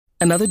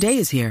Another day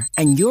is here,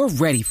 and you're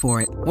ready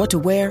for it. What to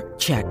wear?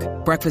 Check.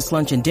 Breakfast,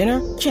 lunch, and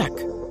dinner? Check.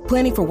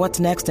 Planning for what's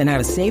next and how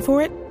to save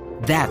for it?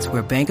 That's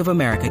where Bank of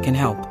America can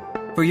help.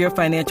 For your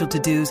financial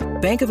to-dos,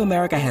 Bank of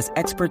America has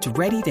experts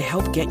ready to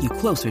help get you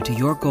closer to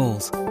your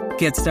goals.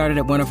 Get started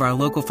at one of our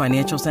local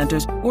financial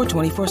centers or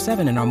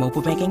 24/7 in our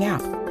mobile banking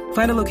app.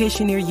 Find a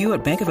location near you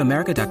at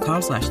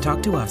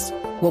bankofamerica.com/talktous.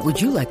 What would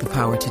you like the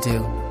power to do?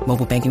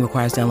 Mobile banking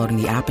requires downloading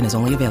the app and is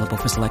only available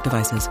for select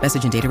devices.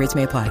 Message and data rates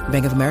may apply.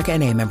 Bank of America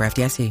N.A., member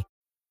FDIC.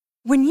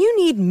 When you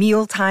need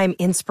mealtime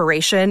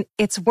inspiration,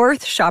 it's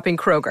worth shopping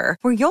Kroger,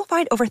 where you'll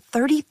find over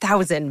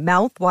 30,000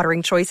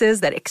 mouth-watering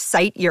choices that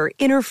excite your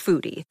inner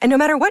foodie. And no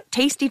matter what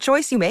tasty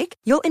choice you make,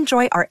 you'll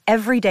enjoy our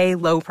everyday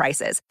low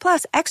prices,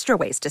 plus extra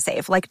ways to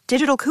save, like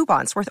digital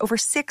coupons worth over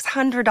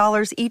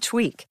 $600 each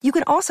week. You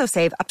can also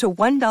save up to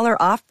 $1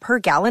 off per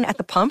gallon at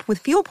the pump with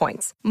fuel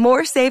points.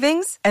 More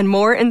savings and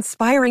more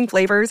inspiring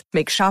flavors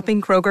make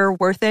shopping Kroger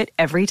worth it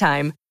every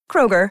time.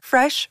 Kroger,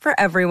 fresh for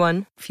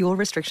everyone. Fuel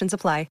restrictions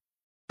apply.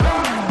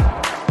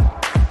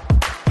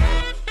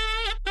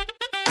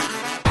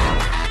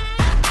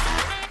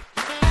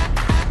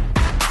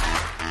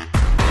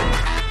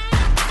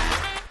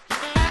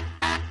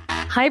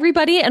 Hi,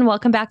 everybody, and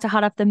welcome back to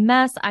Hot Off the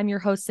Mess. I'm your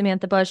host,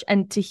 Samantha Bush,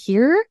 and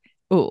here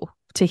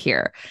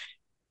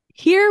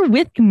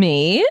with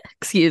me,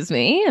 excuse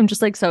me, I'm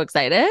just like so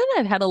excited.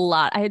 I've had a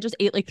lot. I had just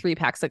ate like 3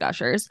 packs of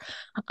Gushers.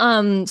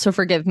 So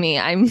forgive me.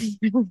 I'm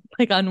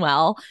like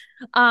unwell.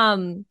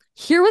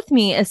 Here with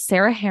me is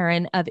Sarah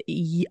Heron of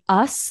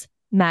Us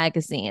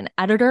Magazine,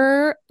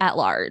 editor at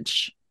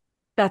large.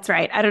 That's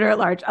right. Editor at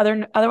large,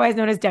 otherwise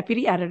known as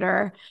deputy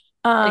editor.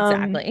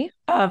 Exactly.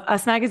 Of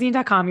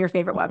usmagazine.com, your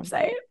favorite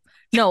website.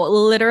 No,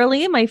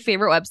 literally my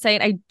favorite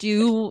website. I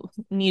do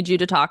need you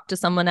to talk to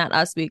someone at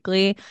Us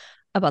Weekly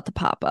about the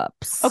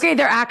pop-ups.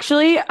 Okay,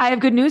 I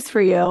have good news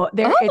for you.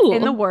 It's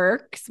in the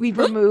works. We've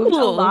removed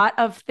a lot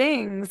of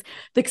things.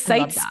 The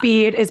site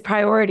speed is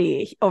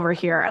priority over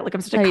here. Like,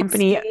 I'm such a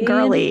company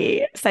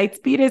girly. Site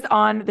speed is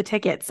on the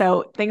ticket.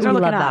 So things are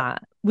looking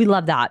up. We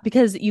love that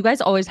because you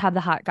guys always have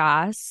the hot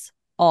goss.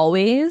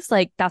 Always.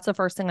 Like, that's the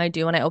first thing I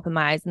do when I open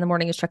my eyes in the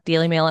morning is check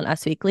Daily Mail and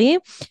Us Weekly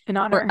or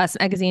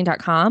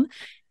usmagazine.com.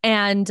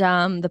 And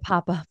the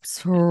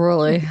pop-ups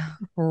really,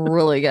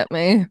 really get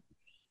me.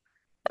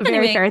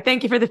 Very fair.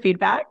 Thank you for the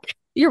feedback.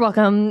 You're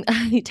welcome.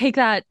 Take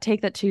that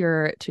to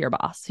your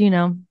boss, you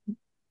know.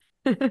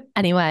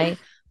 Anyway,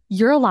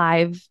 you're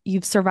alive.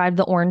 You've survived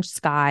the orange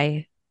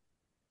sky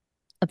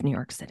of New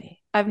York City.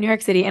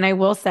 And I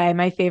will say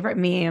my favorite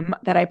meme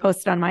that I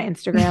posted on my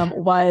Instagram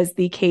was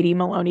the Katie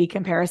Maloney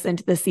comparison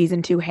to the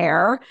season 2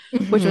 hair,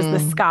 which was the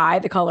sky,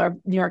 the color of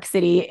New York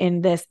City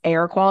in this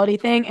air quality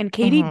thing. And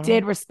Katie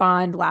did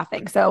respond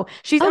laughing. So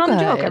she's on the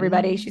joke,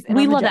 everybody. She's in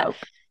on the joke.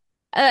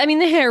 I mean,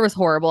 the hair was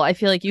horrible. I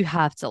feel like you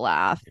have to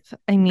laugh.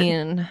 I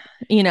mean,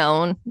 you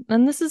know,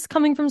 and this is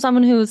coming from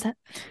someone who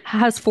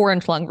has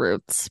 4-inch long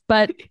roots,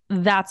 but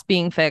that's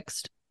being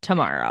fixed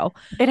tomorrow.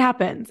 It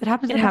happens. And I'm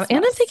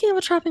thinking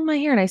about chopping my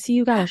hair, and I see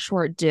you got a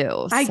short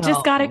due. I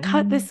just got it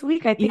cut this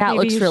week. I think it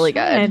looks really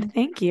good.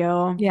 Thank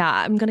you. Yeah,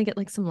 I'm gonna get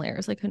like some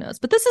layers. Like, who knows?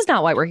 But this is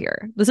not why we're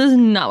here. We're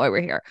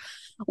here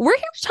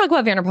to talk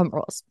about Vanderpump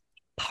Rules,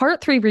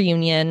 Part 3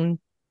 reunion.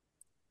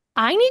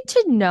 I need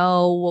to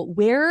know,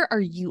 where are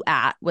you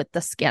at with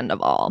the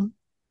scandal?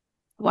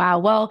 Wow.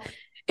 Well,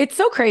 it's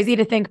so crazy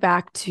to think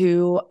back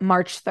to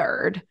March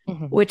 3rd,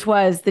 which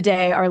was the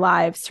day our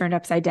lives turned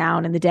upside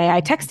down, and the day I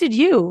texted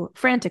you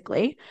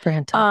frantically,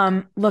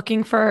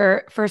 looking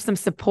for some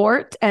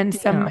support and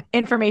some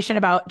information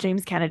about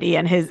James Kennedy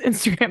and his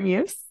Instagram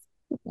use.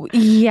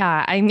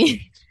 Yeah, I mean,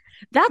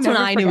 that's when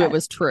I knew it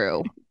was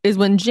true, is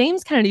when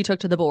James Kennedy took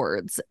to the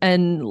boards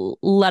and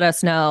let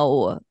us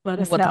know what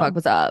the fuck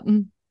was up.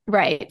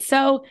 Right.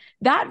 So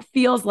that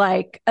feels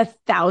like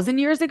 1,000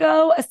 years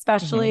ago,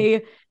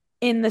 especially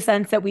in the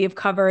sense that we have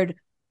covered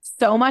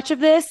so much of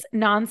this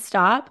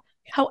nonstop.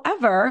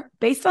 However,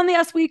 based on the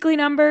Us Weekly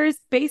numbers,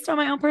 based on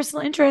my own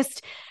personal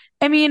interest,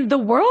 I mean, the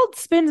world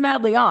spins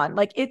madly on.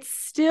 Like, it's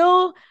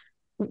still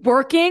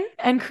working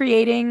and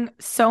creating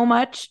so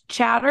much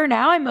chatter.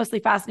 Now I'm mostly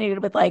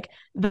fascinated with like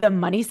the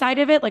money side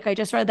of it. Like, I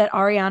just read that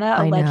Ariana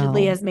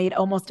allegedly has made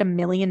almost $1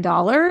 million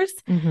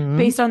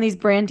based on these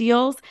brand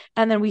deals.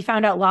 And then we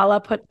found out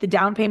Lala put the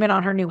down payment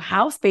on her new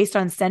house based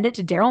on Send It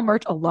to Daryl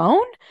merch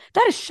alone.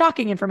 That is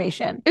shocking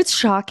information. It's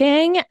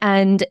shocking.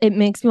 And it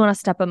makes me want to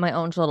step up my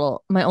own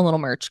little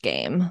merch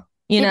game.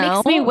 It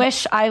makes me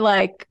wish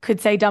I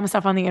could say dumb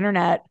stuff on the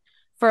internet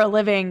for a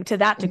living to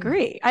that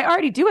degree. I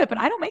already do it, but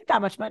I don't make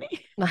that much money.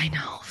 I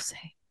know.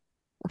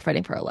 We're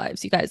fighting for our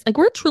lives, you guys. Like,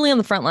 we're truly on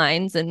the front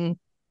lines and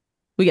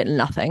we get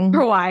nothing.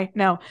 For why?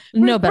 No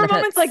benefits. For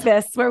moments like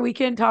this where we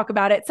can talk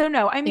about it. So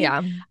no, I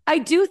mean, I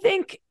do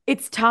think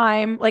it's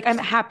time. Like, I'm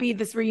happy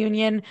this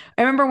reunion.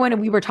 I remember when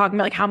we were talking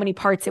about like how many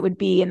parts it would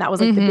be. And that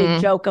was like the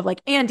big joke of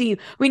like, Andy,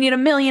 we need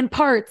 1 million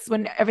parts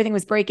when everything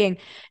was breaking.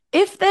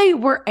 If they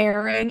were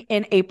airing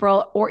in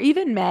April or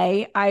even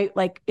May,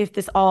 if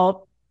this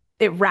all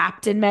it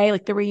wrapped in May,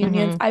 like the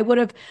reunions, I would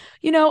have,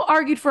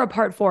 argued for a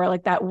part 4,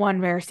 like that one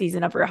rare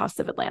season of Real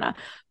Houses of Atlanta.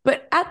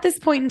 But at this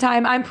point in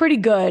time, I'm pretty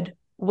good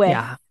with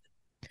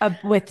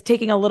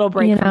taking a little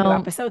break from new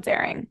episodes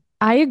airing.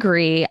 I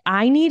agree.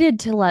 I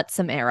needed to let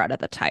some air out of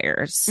the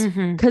tires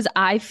because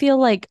I feel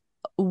like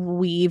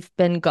we've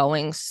been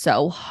going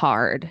so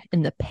hard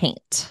in the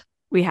paint.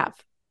 We have.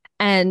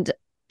 And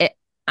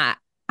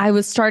I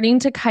was starting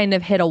to kind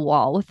of hit a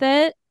wall with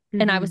it.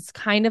 And I was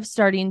kind of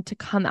starting to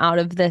come out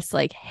of this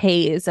like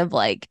haze of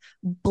like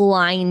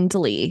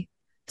blindly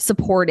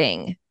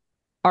supporting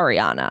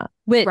Ariana,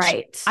 which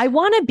I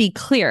want to be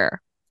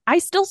clear. I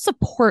still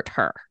support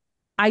her.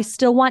 I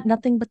still want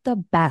nothing but the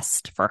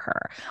best for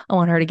her. I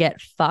want her to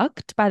get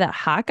fucked by that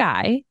hot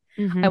guy.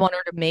 I want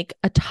her to make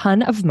a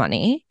ton of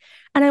money.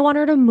 And I want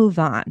her to move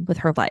on with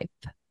her life.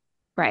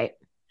 Right.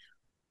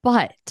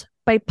 But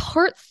by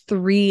part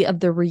 3 of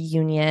the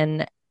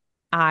reunion,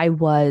 I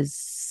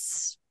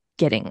was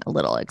getting a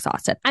little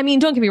exhausted. I mean,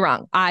 don't get me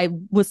wrong. I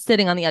was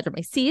sitting on the edge of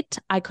my seat.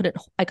 I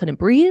couldn't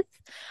breathe.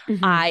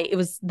 It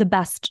was the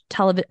best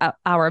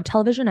hour of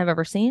television I've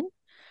ever seen.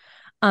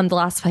 The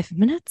last 5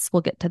 minutes,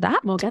 we'll get to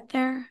that. We'll get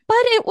there. But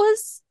it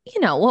was,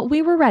 what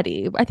we were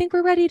ready. I think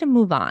we're ready to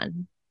move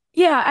on.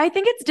 Yeah, I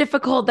think it's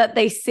difficult that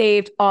they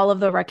saved all of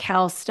the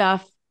Raquel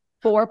stuff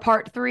for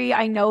part 3.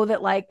 I know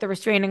that like the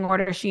restraining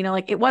order, Sheena,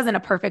 like it wasn't a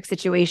perfect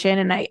situation.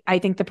 And I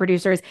think the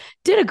producers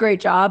did a great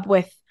job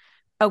with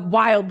a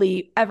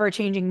wildly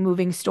ever-changing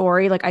moving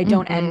story. Like I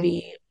don't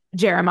envy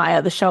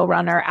Jeremiah, the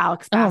showrunner,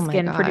 Alex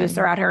Baskin,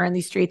 producer out here in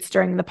these streets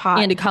during the pod.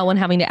 Andy Cohen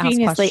having to ask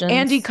questions.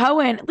 Andy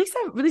Cohen,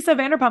 Lisa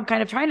Vanderpump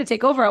kind of trying to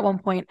take over at one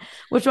point,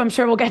 which I'm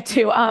sure we'll get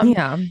to.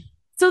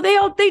 So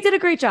they did a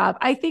great job.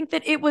 I think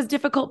that it was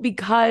difficult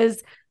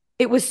because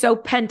it was so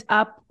pent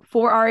up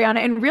for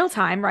Ariana in real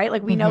time, right?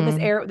 Like we know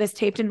this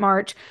taped in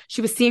March.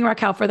 She was seeing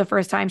Raquel for the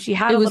first time. She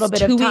had a little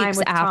bit of time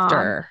with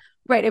Tom.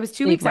 Right. It was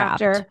 2 weeks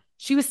after.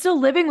 She was still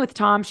living with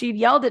Tom. She'd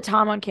yelled at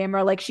Tom on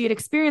camera. Like she had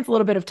experienced a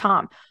little bit of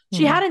Tom.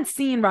 She hadn't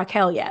seen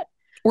Raquel yet.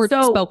 Or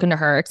spoken to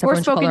her, except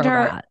when she called her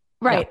that.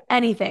 Right. Yeah.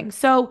 Anything.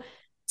 So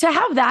to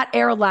have that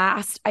air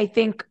last, I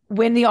think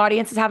when the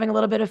audience is having a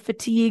little bit of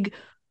fatigue,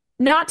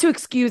 not to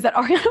excuse that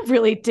Ariana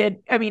really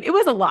did. I mean, it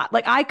was a lot.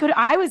 Like I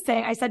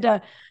said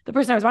to the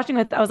person I was watching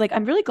with, I was like,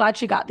 I'm really glad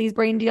she got these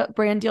brand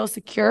deals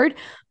secured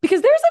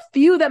because there's a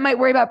few that might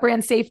worry about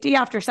brand safety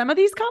after some of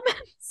these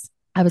comments.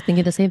 I was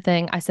thinking the same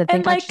thing. I said,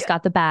 thank God she's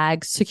got the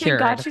bag secured.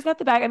 Thank God she's got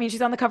the bag. I mean,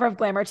 she's on the cover of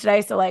Glamour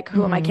today. So like,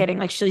 who am I kidding?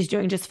 Like she's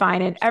doing just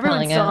fine. And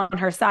everyone's still on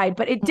her side.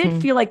 But it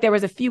did feel like there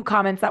was a few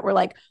comments that were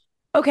like,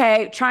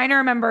 okay, trying to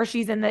remember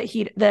she's in the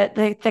heat,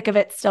 the thick of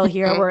it still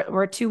here.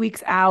 We're 2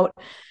 weeks out.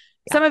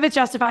 Yeah. Some of it's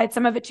justified.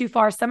 Some of it too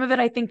far. Some of it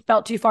I think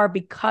felt too far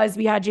because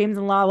we had James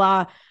and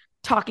Lala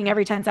talking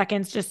every 10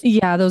 seconds. Just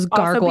those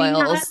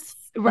gargoyles.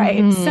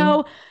 Right.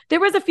 So there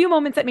was a few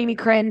moments that made me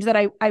cringe that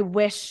I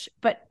wish,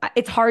 but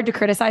it's hard to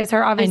criticize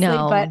her, obviously,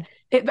 but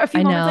a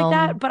few moments like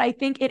that. But I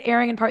think it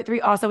airing in part 3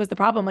 also was the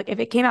problem. Like if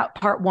it came out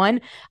part 1,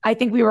 I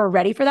think we were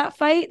ready for that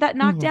fight, that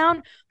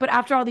knockdown. But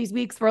after all these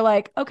weeks, we're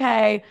like,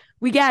 okay,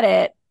 we get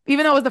it.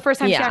 Even though it was the first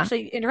time she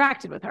actually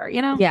interacted with her,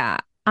 Yeah.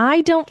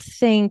 I don't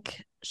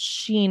think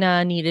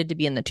Sheena needed to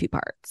be in the 2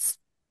 parts.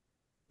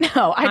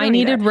 No, I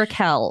needed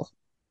Raquel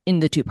in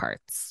the 2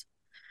 parts.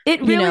 It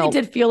really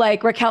did feel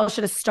like Raquel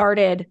should have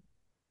started.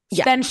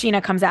 Then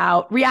Sheena comes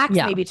out, reacts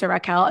maybe to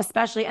Raquel,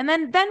 especially. And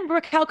then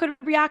Raquel could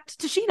react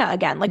to Sheena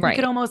again. Like we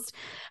could almost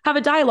have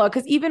a dialogue.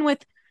 Because even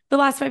with the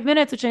last 5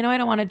 minutes, which I know I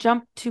don't want to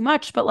jump too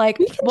much, but like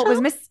what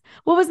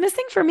was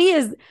missing for me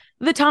is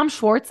the Tom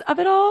Schwartz of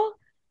it all.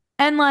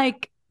 And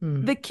like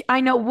I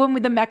know when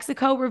with the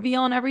Mexico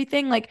reveal and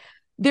everything, like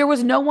there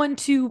was no one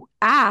to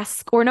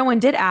ask, or no one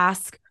did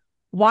ask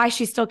why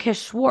she still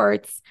kissed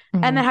Schwartz,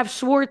 and then have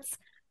Schwartz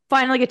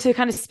finally get to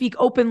kind of speak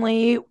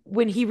openly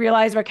when he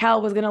realized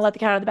Raquel was going to let the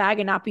cat out of the bag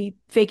and not be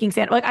faking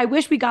Santa. Like, I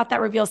wish we got that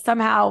reveal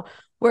somehow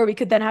where we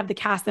could then have the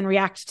cast then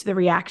react to the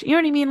reaction. You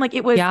know what I mean? Like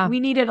it was, we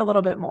needed a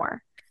little bit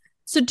more.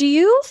 So do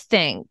you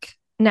think,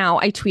 now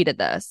I tweeted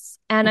this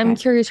and I'm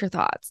curious your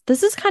thoughts.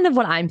 This is kind of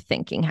what I'm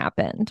thinking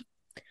happened.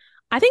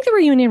 I think the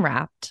reunion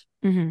wrapped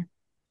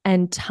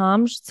and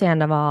Tom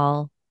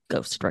Sandoval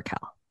ghosted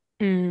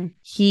Raquel.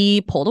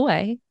 He pulled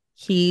away.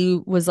 He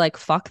was like,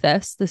 fuck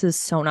this. This is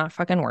so not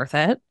fucking worth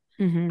it.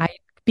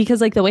 Because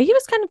like the way he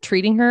was kind of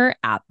treating her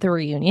at the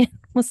reunion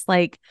was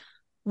like,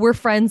 we're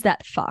friends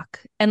that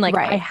fuck. And like,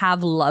 I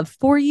have love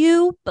for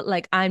you, but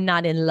like, I'm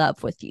not in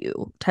love with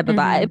you type of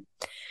vibe.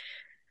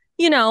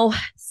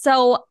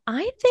 So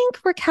I think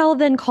Raquel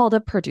then called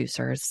up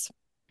producers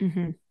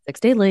 6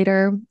 days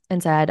later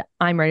and said,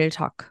 I'm ready to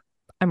talk.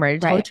 I'm ready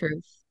to tell the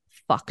truth.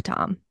 Fuck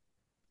Tom.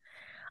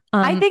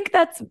 I think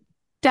that's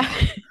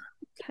definitely.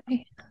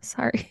 Okay.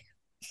 Sorry.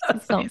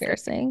 That's so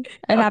embarrassing.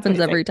 It happens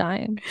every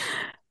time.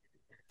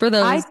 For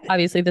those,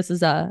 obviously, this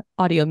is a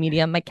audio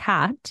medium. My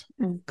cat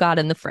got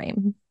in the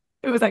frame.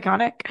 It was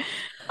iconic.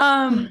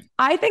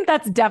 I think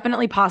that's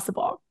definitely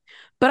possible.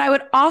 But I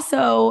would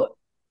also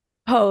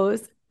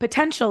pose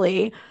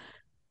potentially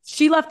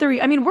she left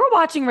I mean, we're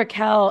watching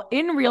Raquel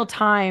in real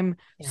time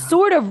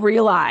sort of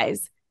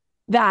realize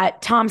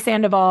that Tom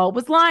Sandoval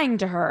was lying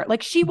to her.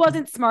 Like she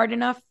wasn't smart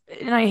enough,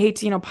 and I hate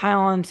to, pile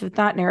on to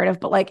that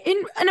narrative, but like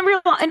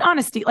in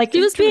honesty, like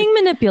she was being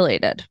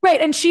manipulated. Right.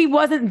 And she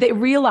wasn't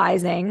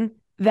realizing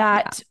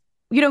that,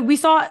 we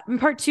saw in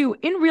part 2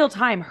 in real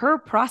time, her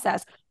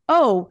process.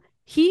 Oh,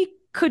 he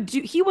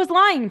was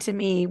lying to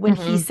me when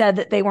he said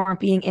that they weren't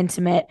being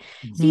intimate.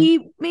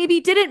 He maybe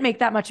didn't make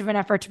that much of an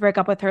effort to break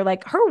up with her.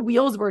 Like her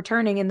wheels were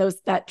turning in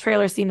that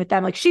trailer scene with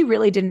them. Like she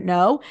really didn't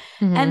know.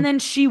 And then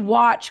she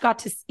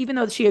even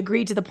though she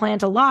agreed to the plan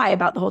to lie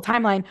about the whole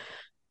timeline,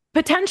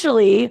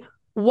 potentially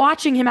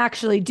watching him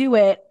actually do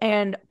it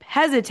and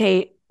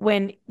hesitate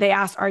when they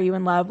asked, "Are you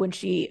in love?" when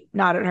she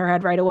nodded her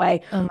head right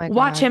away. Oh my God.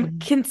 Watch him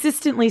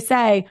consistently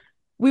say,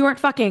 "We weren't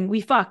fucking, we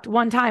fucked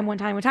one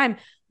time.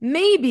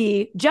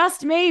 Maybe,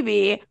 just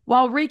maybe,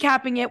 while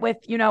recapping it with,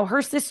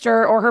 her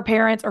sister or her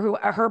parents or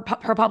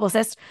her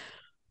publicist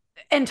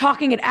and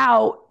talking it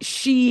out,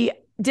 she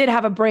did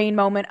have a brain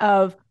moment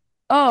of,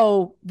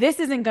 oh, this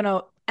isn't going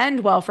to end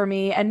well for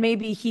me. And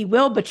maybe he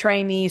will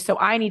betray me. So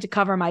I need to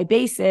cover my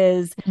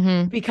bases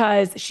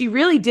because she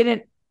really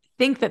didn't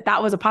think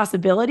that was a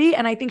possibility.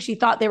 And I think she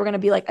thought they were going to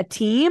be like a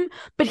team,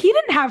 but he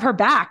didn't have her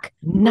back.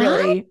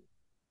 Really.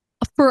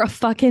 For a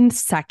fucking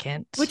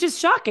second. Which is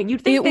shocking.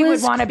 You'd think they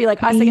would want to be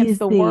like us against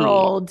the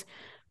world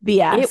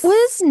BS. It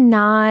was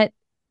not.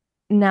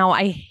 Now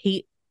I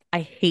hate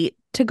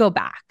to go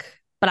back,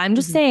 but I'm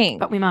just saying.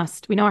 But we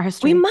must. We know our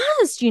history. We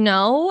must,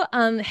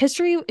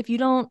 history, if you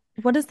don't,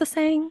 what is the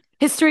saying?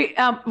 History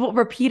will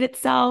repeat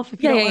itself.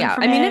 If you don't learn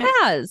from I mean, it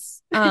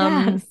has.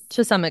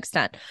 To some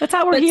extent. That's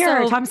how we're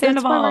here. So, Tom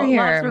Sandoval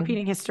loves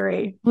repeating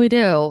history. We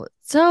do.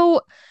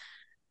 So,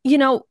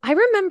 I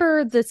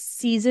remember the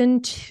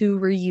season 2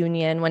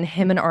 reunion when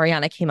him and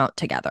Ariana came out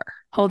together.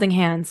 Holding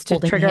hands to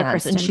trigger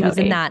Kristen. And she was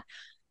in that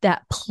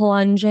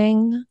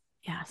plunging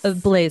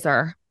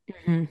blazer.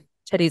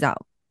 Titties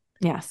out.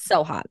 Yes.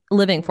 So hot.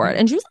 Living for it.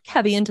 And she was like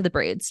heavy into the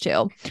braids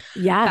too.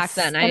 Yes. Back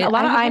then. And a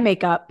lot of eye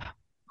makeup.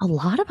 A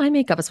lot of eye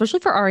makeup, especially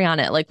for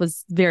Ariana. It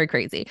was very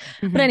crazy.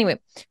 But anyway,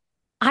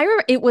 I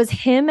remember it was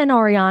him and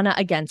Ariana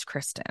against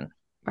Kristen.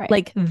 Right.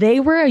 Like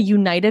they were a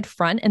united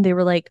front and they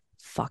were like,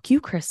 fuck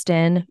you,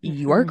 Kristen.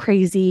 You are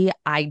crazy.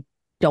 I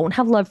don't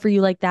have love for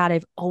you like that.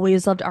 I've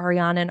always loved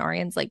Ariana, and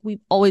Ariana's like,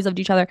 we've always loved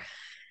each other.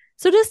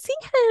 So to see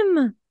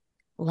him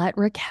let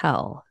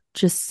Raquel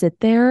just sit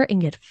there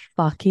and get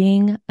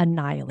fucking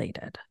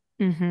annihilated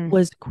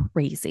was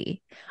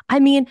crazy. I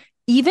mean,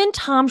 even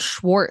Tom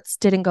Schwartz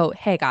didn't go,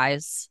 hey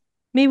guys,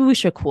 maybe we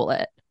should cool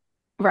it.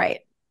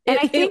 Right. And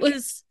I think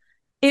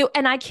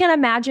and I can't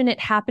imagine it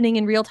happening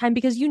in real time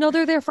because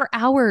they're there for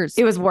hours.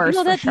 It was worse.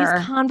 That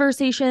these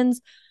conversations,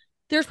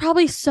 there's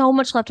probably so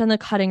much left on the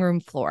cutting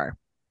room floor.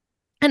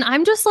 And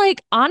I'm just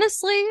like,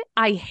 honestly,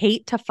 I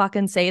hate to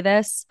fucking say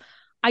this.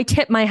 I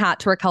tip my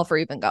hat to Raquel for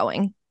even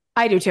going.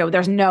 I do too.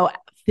 There's no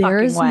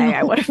fucking way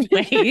I would have.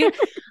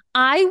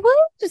 I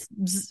would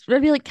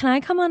I'd be like, can I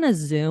come on a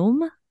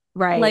Zoom?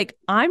 Right. Like,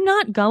 I'm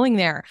not going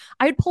there.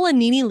 I'd pull a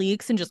Nene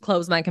Leakes and just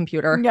close my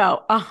computer.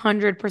 No,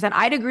 100%.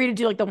 I'd agree to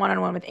do like the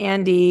one-on-one with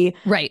Andy.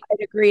 Right.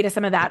 I'd agree to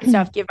some of that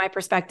stuff, give my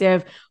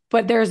perspective,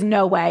 but there's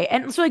no way.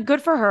 And it's really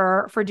good for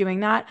her for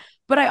doing that.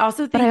 But I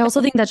also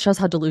think that shows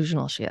how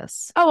delusional she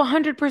is. Oh,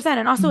 100%.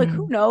 And also like,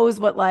 who knows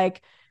what I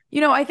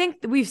think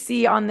we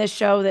see on this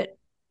show that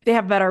they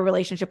have a better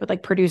relationship with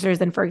like producers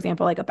than, for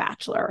example, like a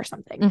Bachelor or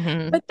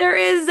something. But there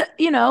is,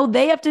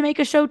 they have to make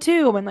a show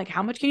too. And like,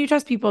 how much can you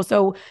trust people?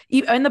 So,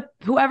 and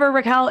whoever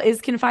Raquel is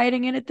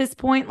confiding in at this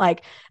point,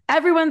 like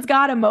everyone's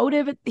got a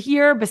motive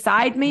here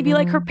besides maybe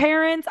like her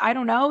parents. I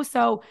don't know.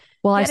 So,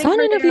 well, I saw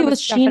an interview with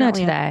Sheena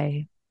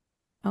today.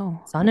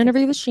 Saw an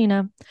interview with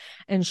Sheena,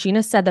 and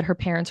Sheena said that her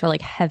parents are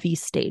like heavy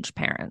stage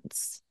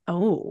parents.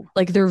 Oh,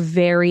 like they're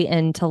very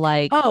into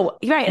like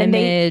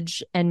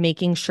image and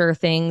making sure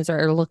things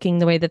are looking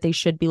the way that they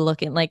should be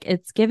looking. Like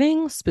it's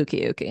giving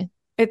spooky ooky.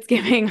 It's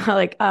giving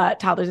like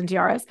toddlers and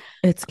tiaras.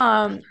 It's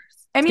I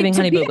mean,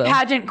 to be a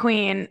pageant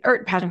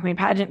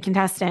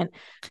contestant,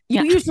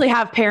 you usually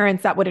have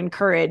parents that would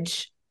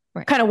encourage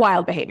kind of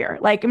wild behavior.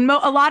 Like a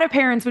lot of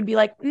parents would be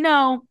like,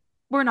 no,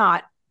 we're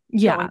not.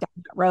 Going down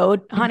that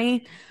road,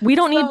 honey. We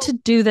don't need to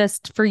do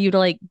this for you to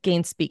like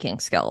gain speaking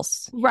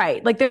skills.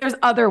 Right. Like there's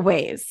other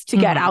ways to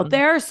get out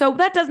there. So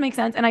that does make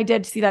sense. And I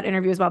did see that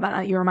interview as well. That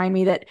night you remind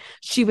me that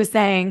she was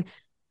saying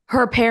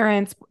her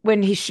parents,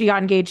 when she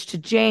got engaged to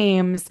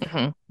James,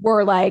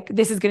 were like,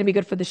 this is going to be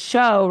good for the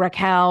show,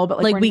 Raquel.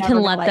 But like we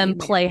can let them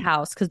play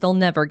house because they'll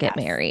never get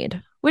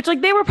married. Which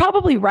like they were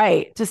probably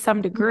right to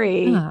some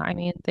degree. Yeah, I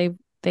mean, they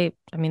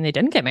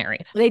didn't get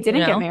married. They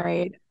didn't get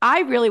married. I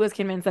really was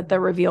convinced that the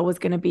reveal was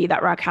going to be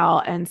that Raquel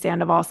and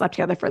Sandoval slept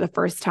together for the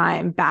first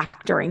time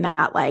back during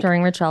that, like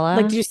during Rachella.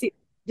 Like,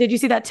 did you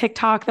see that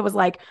TikTok that was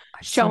like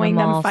showing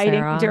them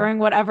fighting Sarah. During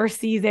whatever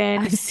season?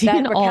 I've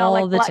seen Raquel,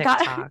 all the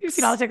TikToks. You've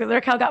seen all the TikToks.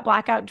 Raquel got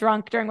blackout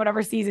drunk during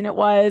whatever season it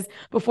was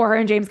before her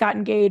and James got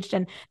engaged.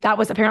 And that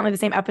was apparently the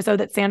same episode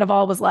that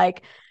Sandoval was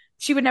like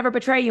she would never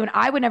betray you and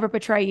I would never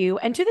betray you.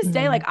 And to this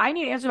day, like, I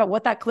need answers about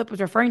what that clip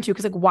was referring to.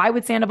 Because like, why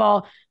would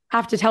Sandoval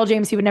have to tell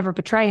James he would never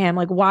betray him?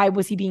 Like, why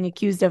was he being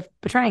accused of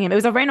betraying him? It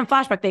was a random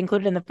flashback they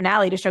included in the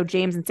finale to show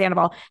James and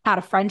Sandoval had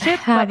a friendship.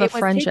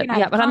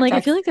 Yeah, but I'm like, I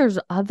feel like there's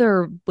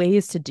other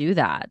ways to do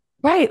that.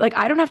 Right. Like,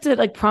 I don't have to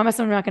like promise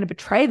I'm not going to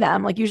betray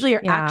them. Like, usually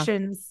your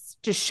actions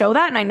just show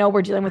that. And I know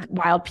we're dealing with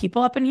wild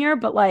people up in here,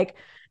 but like,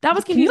 that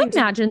was confusing. Can you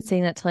imagine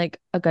saying that to like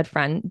a good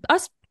friend?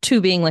 Us two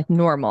being like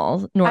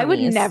normies. I would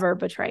never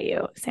betray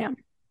you, Sam.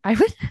 I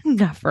would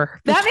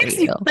never. That makes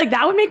you like,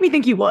 that would make me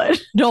think you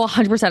would. No,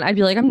 100%. I'd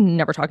be like, I'm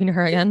never talking to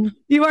her again.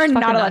 You are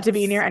not allowed to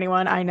be near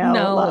anyone. I know.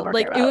 No,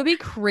 like it would be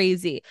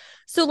crazy.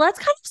 So let's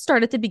kind of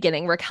start at the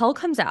beginning. Raquel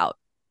comes out.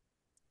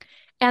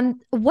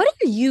 And what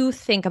do you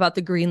think about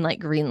the green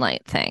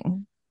light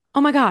thing? Oh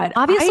my God.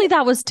 Obviously,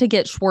 that was to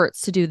get Schwartz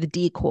to do the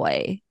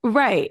decoy.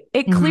 Right.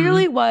 It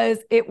clearly was.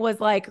 It was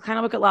like, kind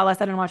of look at Lala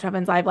said in Watch What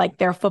Happens Live, like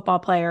they're football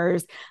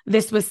players.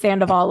 This was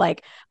Sandoval.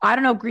 Like, I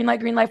don't know, green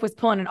light was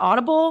pulling an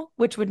audible,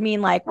 which would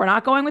mean like, we're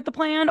not going with the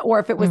plan. Or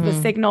if it was the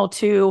signal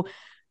to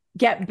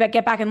get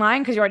back in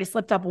line, because you already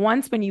slipped up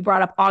once when you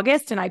brought up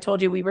August. And I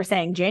told you we were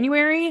saying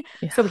January.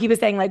 Yeah. So he was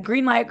saying like,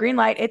 green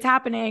light, it's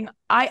happening.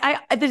 The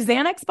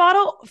Xanax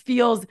bottle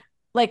feels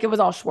like it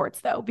was all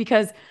Schwartz though,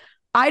 because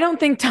I don't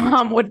think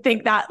Tom would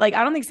think that, like,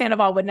 I don't think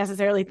Sandoval would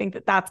necessarily think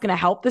that that's going to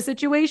help the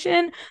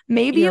situation.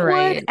 Maybe it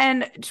would.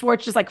 And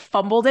Schwartz just like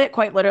fumbled it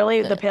quite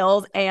literally, the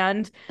pills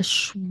and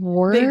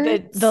Schwartz,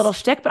 the little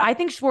shtick. But I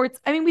think Schwartz,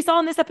 I mean, we saw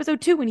in this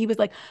episode too, when he was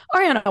like,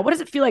 Ariana, what does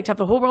it feel like to have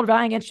the whole world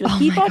rallying against you?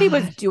 He thought he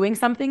was doing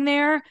something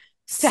there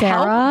to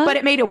help, but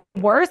it made it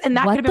worse. And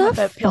that could have been what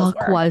the pills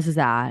were. What was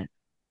that?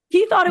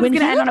 He thought it was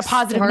going to end on a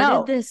positive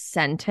note. This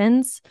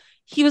sentence,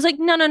 he was like,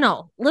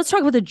 no. Let's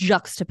talk about the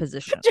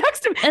juxtaposition.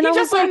 And he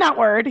just learned that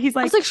word. He's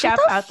like, shut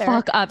the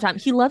fuck up, Tom.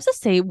 He loves to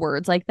say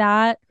words like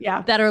that.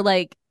 Yeah. That are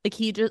like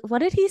he just, what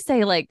did he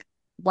say like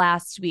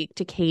last week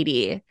to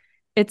Katie?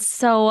 It's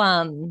so,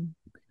 I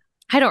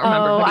don't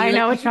remember. But I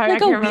know. It's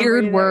like a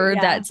weird word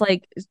that's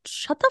like,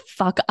 shut the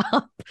fuck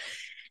up.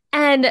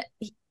 And,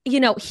 you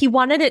know, he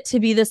wanted it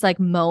to be this like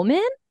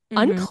moment.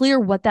 Unclear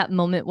what that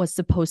moment was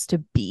supposed to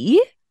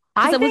be.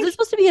 Was it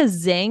supposed to be a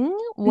zing?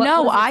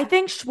 I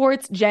think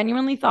Schwartz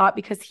genuinely thought,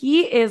 because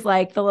he is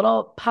like the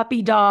little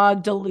puppy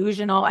dog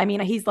delusional. I mean,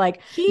 he's not,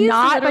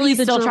 but he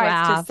still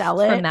tries to sell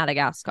it. From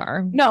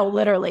Madagascar. No,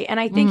 literally. And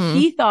I think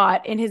he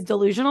thought in his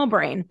delusional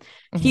brain,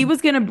 he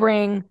was going to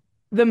bring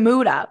the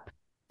mood up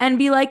and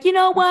be like, you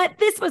know what?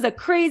 This was a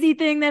crazy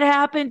thing that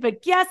happened,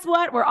 but guess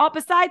what? We're all,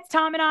 besides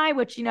Tom and I,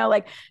 which, you know,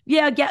 like,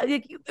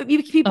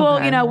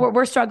 people, you know,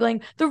 we're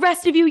struggling. The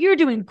rest of you, you're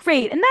doing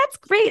great. And that's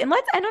great. And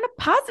let's end on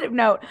a positive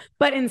note.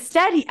 But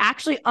instead, he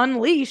actually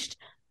unleashed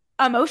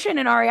emotion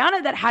in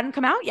Ariana that hadn't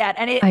come out yet.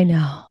 And it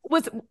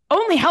was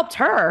only helped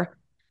her,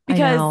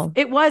 because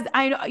it was,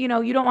 you know,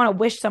 you don't want to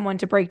wish someone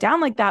to break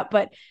down like that,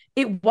 but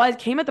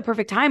came at the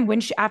perfect time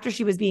when after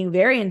she was being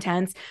very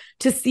intense,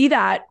 to see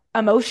that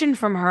emotion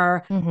from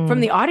her, from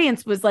the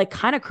audience, was like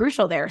kind of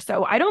crucial there.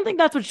 So I don't think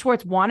that's what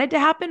Schwartz wanted to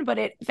happen, but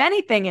if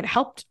anything, it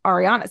helped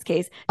Ariana's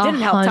case. It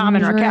didn't help Tom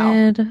and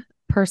Raquel.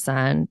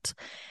 100%.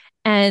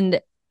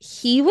 And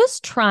he was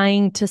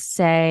trying to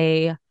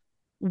say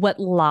what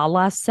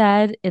Lala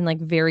said in like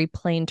very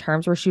plain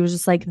terms, where she was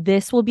just like,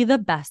 this will be the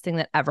best thing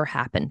that ever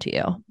happened to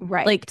you.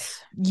 Right. Like,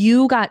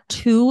 you got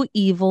two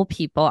evil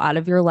people out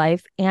of your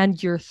life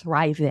and you're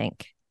thriving.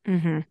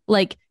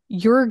 Like,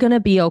 you're going to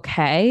be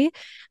okay.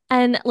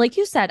 And like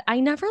you said,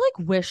 I never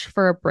like wish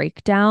for a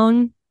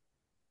breakdown.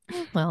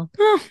 Well,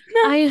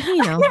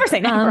 I never say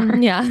never.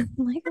 Yeah.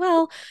 Like,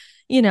 well,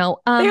 you know,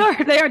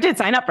 they did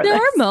sign up for this.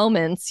 There are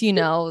moments, you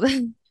know,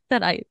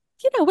 that I,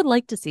 you know, would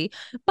like to see,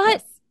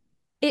 but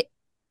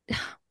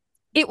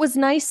it was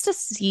nice to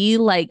see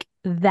like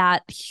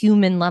that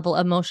human level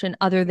emotion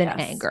other than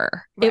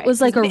anger. Right. It was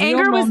like a real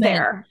anger moment. Was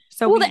there.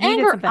 So the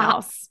anger something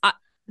else.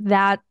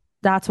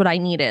 That's what I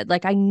needed.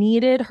 Like, I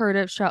needed her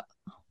to show. Oh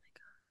my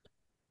God.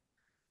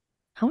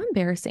 How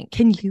embarrassing.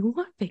 Can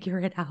you figure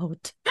it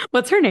out?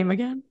 What's her name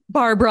again?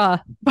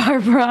 Barbara,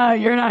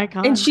 you're an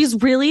icon. And she's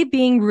really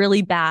being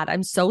really bad.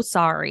 I'm so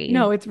sorry.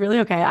 No, it's really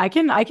okay. I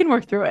can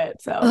work through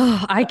it. So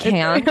I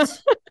can't.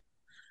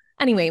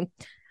 Anyway,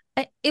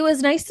 it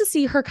was nice to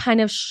see her kind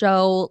of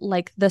show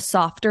like the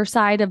softer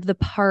side of the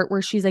part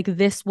where she's like,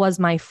 this was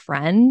my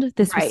friend.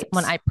 This was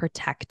someone I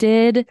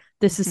protected.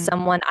 This is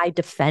someone I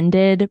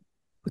defended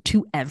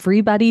to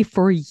everybody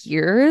for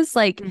years.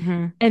 Like,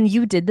 and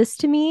you did this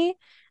to me.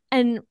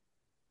 And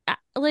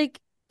like,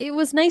 it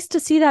was nice to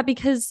see that,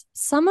 because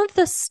some of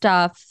the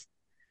stuff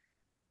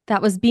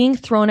that was being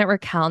thrown at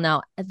Raquel,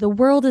 now the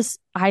world is,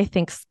 I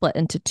think, split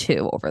into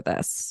two over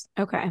this.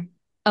 Okay.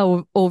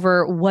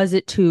 Over was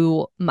it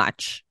too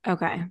much?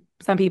 Okay.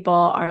 Some people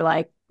are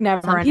like,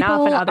 never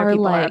enough, and other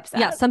people are upset.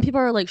 Yeah, some people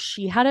are like,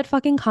 she had it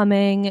fucking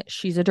coming.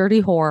 She's a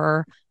dirty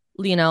whore.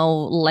 You know,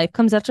 life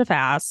comes at you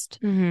fast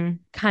kind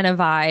of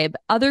vibe.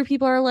 Other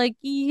people are like,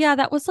 yeah,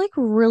 that was like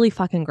really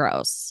fucking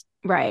gross.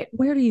 Right.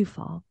 Where do you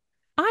fall?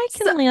 I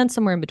can land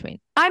somewhere in between.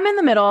 I'm in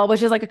the middle,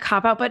 which is like a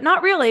cop out, but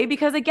not really,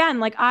 because again,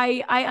 like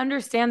I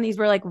understand these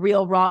were like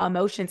real raw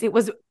emotions. It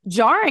was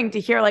jarring to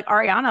hear like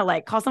Ariana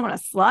like call someone a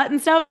slut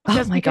and stuff,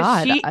 just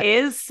because she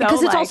is so,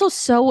 because it's also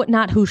so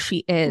not who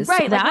she is.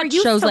 Right. That like we're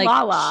used shows to like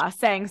Lala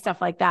saying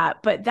stuff like that,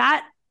 but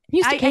that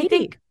I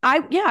think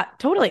yeah,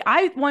 totally.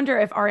 I wonder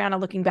if Ariana,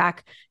 looking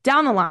back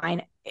down the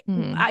line,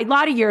 a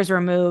lot of years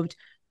removed,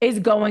 is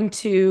going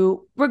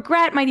to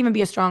regret, might even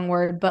be a strong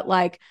word, but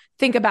like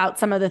think about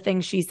some of the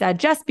things she said,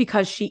 just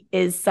because she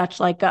is such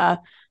like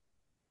a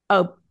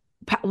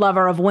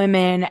lover of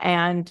women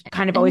and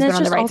kind of always been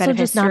on the right side of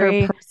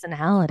history. Not her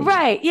personality.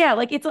 Right. Yeah.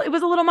 Like it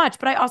was a little much,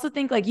 but I also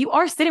think like you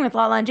are sitting with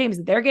Lala and James.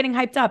 They're getting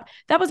hyped up.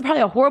 That was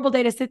probably a horrible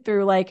day to sit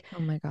through. Like, oh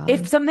my God.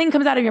 If something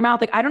comes out of your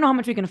mouth, like, I don't know how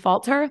much we can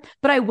fault her,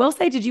 but I will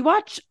say, did you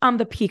watch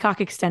the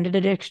Peacock extended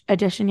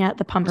edition yet?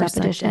 The pumped up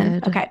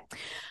edition? Okay.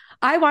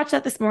 I watched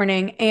that this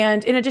morning.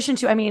 And in addition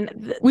to, I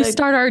mean, we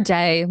start our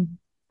day.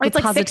 It's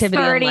like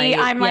 6:30.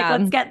 I'm like,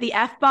 let's get the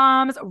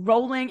F-bombs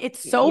rolling.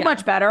 It's so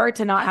much better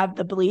to not have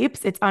the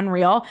bleeps. It's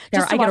unreal.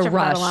 Just to watch it for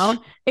that alone.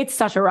 It's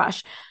such a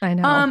rush. I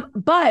know.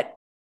 But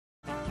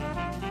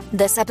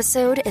this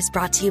episode is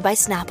brought to you by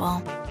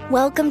Snapple.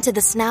 Welcome to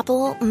the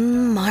Snapple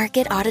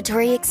Market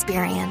Auditory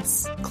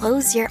Experience.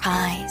 Close your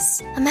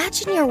eyes.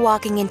 Imagine you're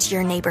walking into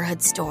your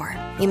neighborhood store.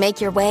 You make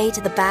your way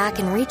to the back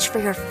and reach for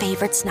your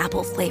favorite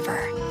Snapple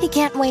flavor. You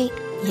can't wait.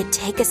 You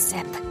take a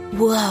sip.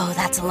 Whoa,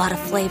 that's a lot of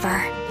flavor.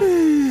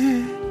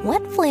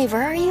 What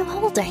flavor are you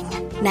holding?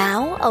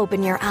 Now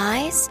open your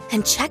eyes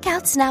and check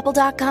out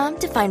Snapple.com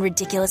to find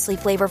ridiculously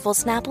flavorful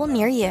Snapple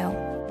near you.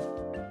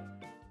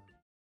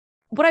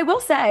 What I will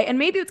say, and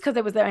maybe it's because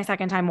it was my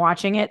second time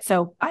watching it,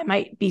 so I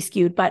might be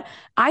skewed, but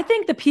I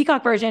think the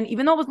Peacock version,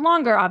 even though it was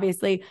longer,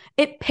 obviously,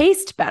 it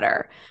paced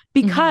better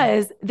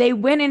because they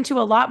went into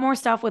a lot more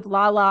stuff with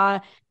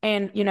Lala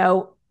and, you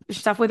know,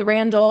 stuff with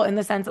Randall in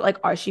the sense that like,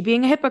 are she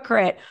being a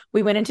hypocrite?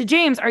 We went into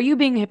James, are you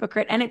being a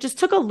hypocrite? And it just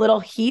took a little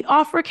heat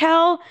off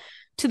Raquel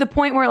to the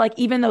point where like,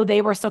 even though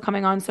they were still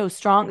coming on so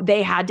strong,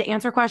 they had to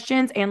answer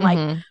questions. And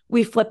like,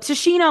 we flipped to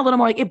Sheena a little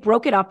more, like it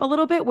broke it up a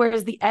little bit.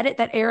 Whereas the edit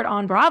that aired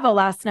on Bravo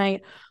last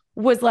night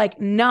was like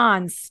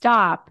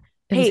nonstop.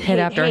 Hit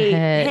after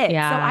hit.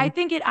 Yeah. So I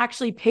think it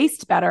actually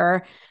paced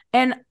better.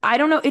 And I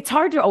don't know, it's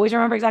hard to always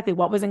remember exactly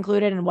what was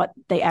included and what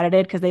they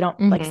edited because they don't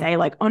like say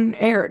like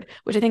unaired,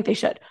 which I think they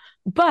should.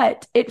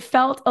 But it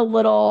felt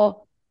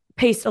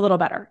paced a little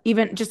better,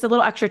 even just a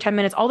little extra 10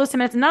 minutes. All those 10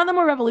 minutes, none of them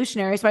were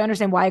revolutionary. So I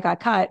understand why it got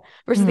cut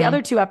versus the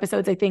other two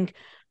episodes, I think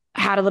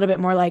had a little bit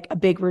more like a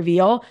big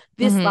reveal.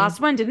 This last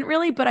one didn't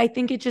really, but I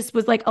think it just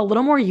was like a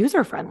little more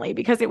user friendly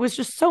because it was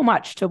just so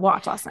much to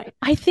watch last night.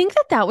 I think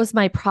that was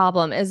my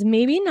problem, is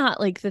maybe not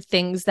like the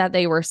things that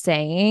they were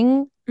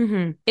saying.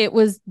 It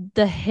was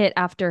the hit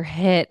after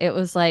hit. It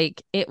was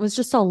like, it was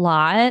just a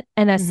lot.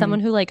 And as someone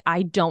who like,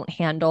 I don't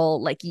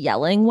handle like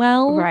yelling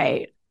well.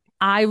 Right.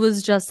 I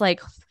was just like,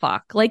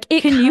 fuck. Like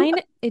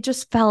it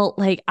just felt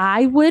like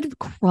I would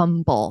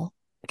crumble.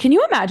 Can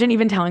you imagine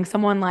even telling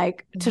someone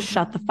like to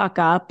shut the fuck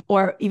up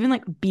or even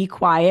like be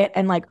quiet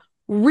and like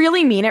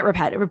really mean it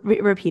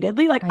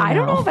repeatedly? Like, I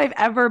don't know if I've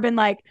ever been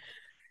like,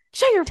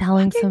 shut your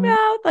fucking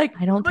mouth. Like,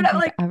 I don't think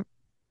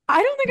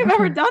I've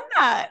ever done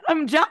that.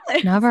 I'm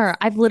jealous. Never.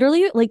 I've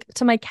literally like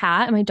to my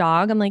cat and my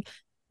dog, I'm like,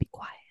 be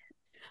quiet.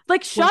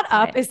 Like shut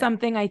up is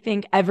something I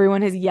think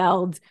everyone has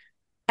yelled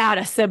at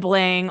a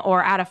sibling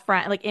or at a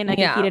friend, like in like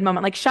a heated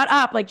moment, like shut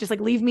up, like just like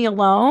leave me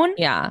alone.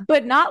 Yeah.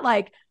 But not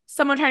like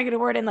someone trying to get a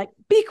word in, like,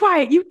 be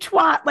quiet, you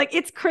twat. Like,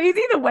 it's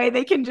crazy the way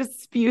they can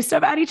just spew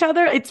stuff at each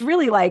other. It's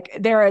really like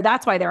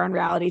that's why they're on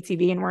reality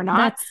TV and we're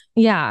not.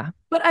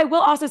 But I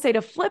will also say,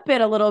 to flip it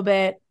a little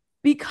bit,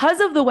 because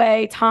of the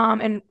way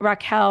Tom and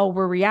Raquel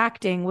were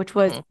reacting, which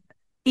was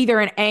either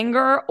in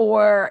anger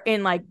or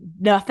in like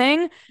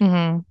nothing,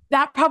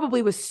 that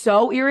probably was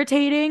so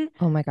irritating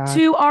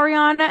to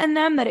Ariana and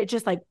them that it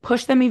just like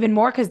pushed them even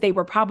more, because they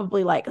were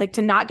probably like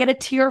to not get a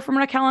tear from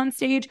Raquel on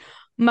stage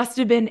must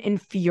have been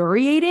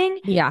infuriating.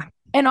 Yeah.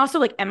 And also,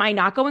 like, am I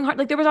not going hard?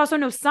 Like, there was also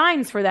no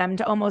signs for them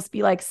to almost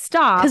be like,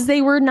 stop. Because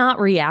they were not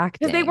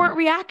reacting. Because they weren't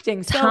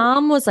reacting. So,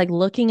 Tom was like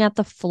looking at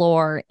the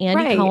floor.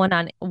 Andy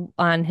Cohen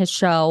on his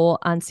show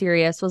on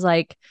Sirius was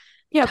like,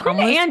 yeah,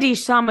 Andy,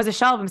 Tom was a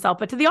shell of himself.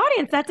 But to the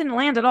audience, that didn't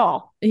land at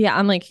all. Yeah,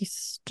 I'm like, he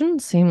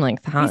didn't seem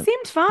like that. He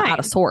seemed fine. Out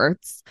of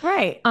sorts.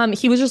 Right.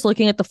 He was just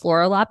looking at the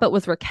floor a lot. But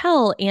with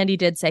Raquel, Andy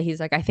did say, he's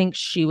like, I think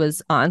she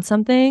was on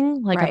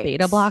something, like a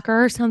beta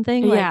blocker or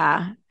something.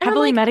 Yeah.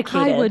 Heavily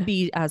medicated. I would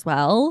be as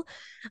well.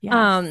 Yes.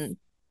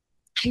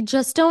 I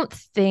just don't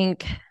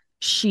think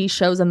she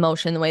shows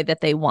emotion the way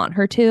that they want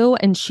her to.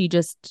 And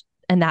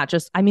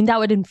that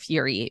would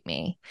infuriate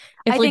me.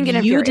 If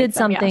like you did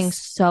something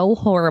so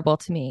horrible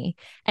to me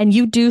and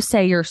you do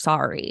say you're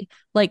sorry,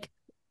 like,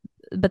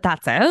 but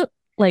that's it.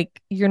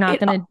 Like, you're not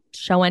going to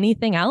show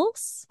anything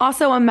else.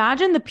 Also,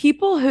 imagine the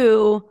people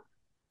who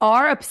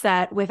are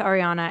upset with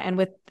Ariana and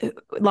with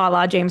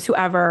Lala, James,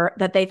 whoever,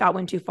 that they thought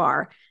went too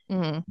far.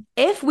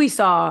 If we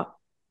saw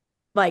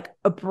like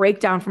a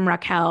breakdown from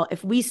Raquel,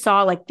 if we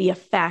saw like the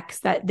effects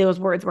that those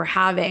words were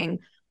having,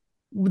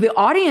 the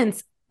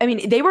audience, I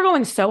mean, they were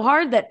going so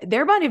hard that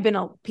there might have been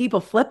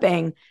people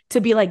flipping to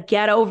be like,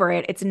 get over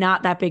it. It's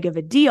not that big of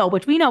a deal,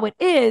 which we know it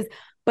is.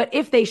 But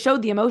if they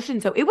showed the emotion,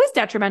 so it was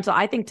detrimental,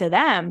 I think, to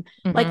them.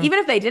 Like, even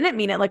if they didn't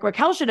mean it, like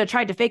Raquel should have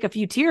tried to fake a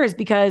few tears,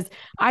 because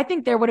I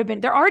think there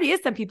already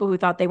is some people who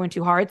thought they went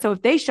too hard. So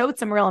if they showed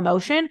some real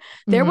emotion,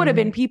 there would have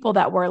been people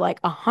that were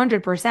like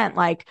 100%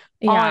 like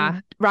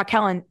on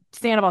Raquel and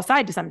Sandoval's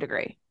side to some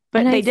degree,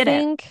 but they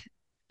didn't.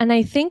 And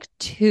I think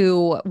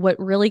too, what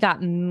really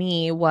got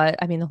me,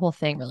 the whole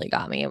thing really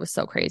got me. It was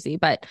so crazy,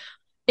 but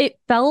it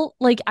felt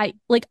like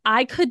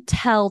I could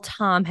tell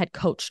Tom had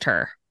coached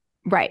her.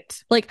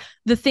 Right. Like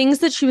the things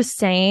that she was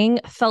saying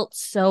felt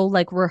so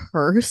like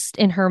rehearsed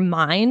in her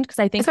mind. Cause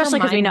I think especially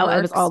because we know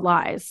it was all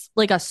lies.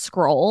 Like a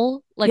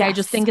scroll. Like I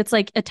just think it's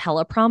like a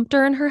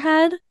teleprompter in her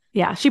head.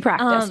 Yeah. She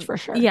practiced for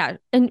sure. Yeah.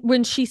 And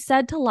when she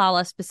said to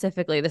Lala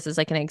specifically, this is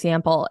like an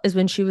example, is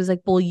when she was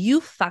like, well,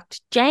 you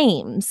fucked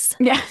James.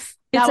 Yes.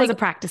 That was like a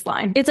practice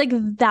line. It's like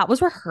that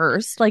was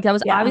rehearsed. Like that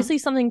was obviously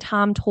something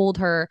Tom told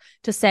her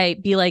to say,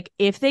 be like,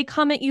 if they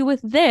come at you with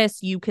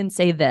this, you can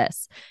say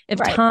this. If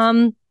they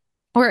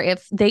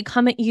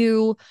come at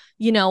you,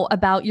 you know,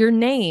 about your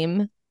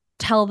name,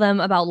 tell them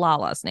about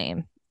Lala's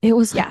name. It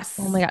was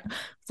oh my God.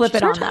 Flip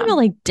it on them. Talking about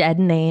like dead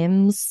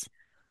names.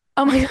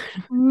 Oh my God.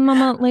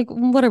 Mama, like,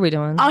 what are we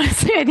doing?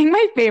 Honestly, I think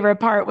my favorite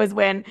part was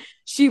when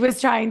she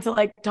was trying to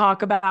like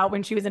talk about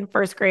when she was in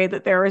first grade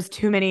that there was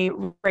too many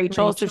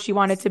Rachels. So she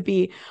wanted to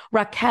be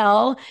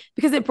Raquel,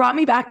 because it brought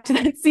me back to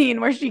that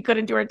scene where she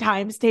couldn't do her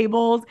times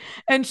tables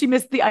and she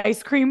missed the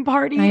ice cream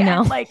party. I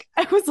know. And like,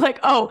 I was like,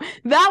 oh,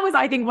 that was,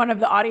 I think, one of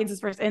the audience's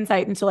first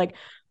insight into like,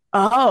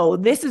 oh,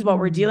 this is what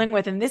we're dealing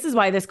with. And this is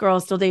why this girl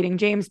is still dating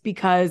James,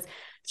 because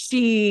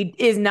she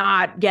is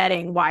not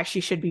getting why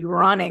she should be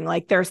running.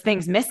 Like there's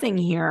things missing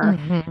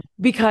here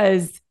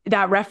because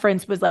that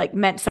reference was like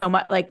meant so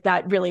much, like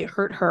that really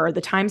hurt her,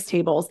 the times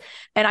tables.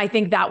 And I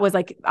think that was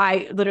like,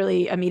 I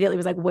literally immediately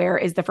was like, where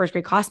is the first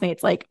grade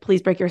classmates? Like,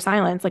 please break your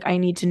silence. Like, I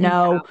need to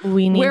know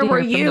where were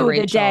you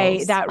the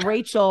day that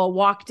Rachel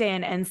walked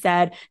in and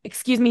said,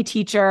 excuse me,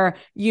 teacher,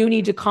 you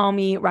need to call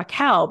me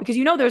Raquel, because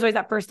you know, there's always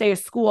that first day of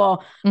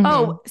school.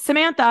 Oh,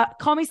 Samantha,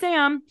 call me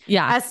Sam.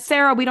 Yeah. As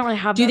Sarah, we don't really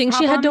have. Do you think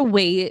she had to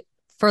wait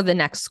for the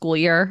next school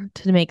year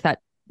to make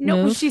that? No,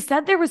 move? Well, she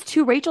said there was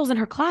 2 Rachels in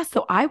her class.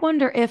 So I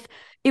wonder if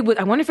it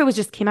was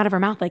just came out of her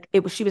mouth. Like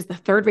she was the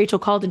third Rachel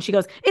called and she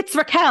goes, it's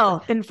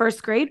Raquel in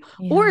first grade.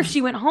 Yeah. Or if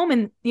she went home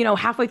and, you know,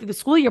 halfway through the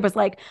school year was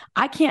like,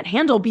 I can't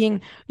handle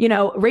being, you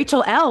know,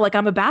 Rachel L. Like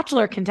I'm a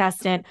Bachelor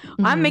contestant.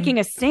 I'm making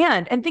a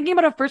stand. And thinking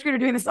about a first grader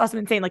doing this is also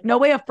insane. Like no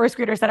way a first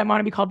grader said I want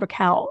to be called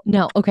Raquel.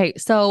 No. Okay.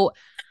 So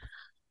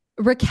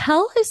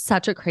Raquel is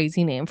such a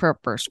crazy name for a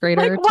first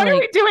grader. Like, what are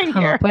we doing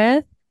here?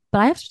 With. But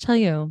I have to tell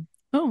you,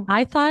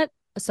 I thought,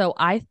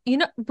 you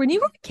know, when you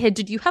were a kid,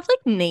 did you have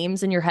like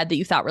names in your head that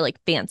you thought were like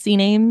fancy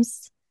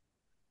names?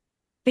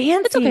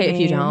 Fancy It's okay names. if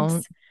you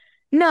don't.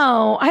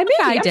 No, I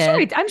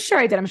did. I'm sure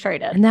I did.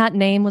 And that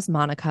name was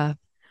Monica.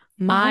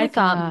 I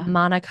thought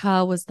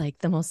Monica was like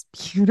the most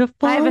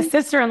beautiful. I have a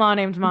sister-in-law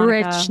named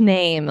Monica. Rich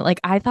name.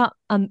 Like I thought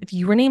if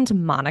you were named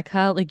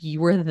Monica, like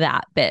you were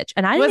that bitch.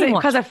 And I didn't even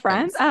watch because of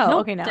Friends? Oh, nope,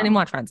 okay, no. I didn't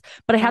watch Friends.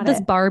 But I had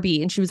this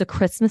Barbie and she was a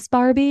Christmas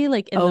Barbie,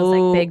 like in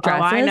those like big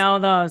dresses. Oh, I know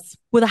those.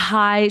 With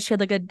she had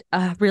like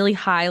a really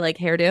high like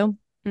hairdo.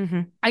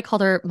 I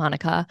called her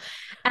Monica.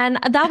 And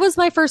that was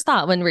my first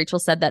thought when Rachel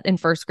said that in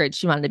first grade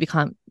she wanted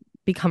to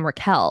become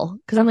Raquel.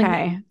 Because I'm like,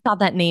 I thought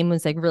that name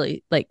was like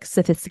really like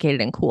sophisticated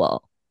and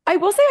cool. I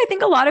will say, I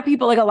think a lot of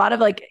people, like a lot of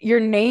like your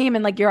name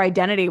and like your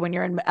identity when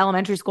you're in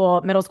elementary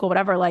school, middle school,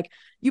 whatever, like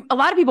a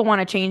lot of people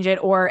want to change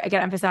it or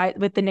get emphasized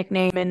with the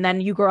nickname. And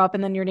then you grow up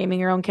and then you're naming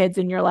your own kids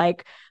and you're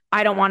like,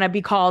 I don't want to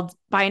be called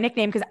by a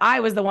nickname because I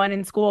was the one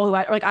in school who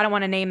I don't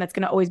want a name that's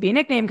going to always be a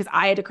nickname because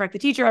I had to correct the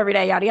teacher every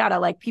day, yada, yada.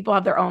 Like people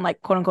have their own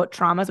like quote unquote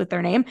traumas with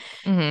their name.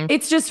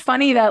 It's just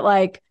funny that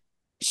like,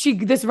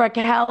 this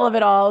Raquel of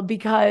it all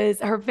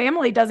because her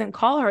family doesn't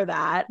call her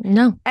that.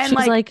 No. And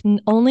she's like,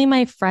 only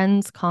my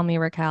friends call me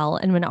Raquel.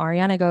 And when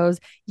Ariana goes,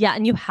 yeah,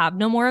 and you have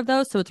no more of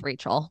those, so it's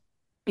Rachel.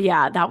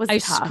 Yeah, that was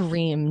tough.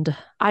 Screamed.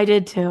 I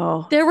did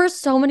too. There were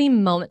so many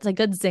moments, like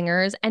good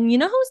zingers. And you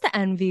know who's the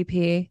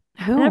MVP?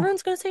 Who? And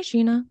everyone's going to say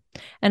Sheena.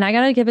 And I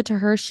got to give it to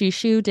her.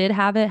 Shishu did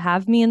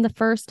have me in the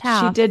first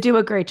half. She did do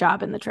a great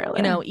job in the trailer.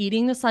 You know,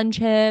 eating the sun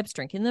chips,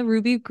 drinking the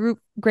ruby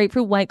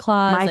grapefruit White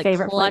Claws. My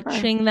favorite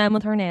clutching flavor. them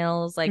with her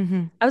nails. Like,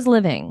 I was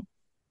living.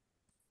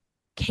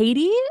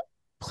 Katie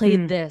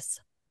played this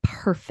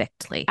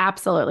perfectly.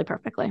 Absolutely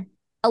perfectly.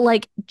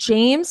 Like,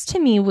 James to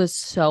me was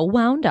so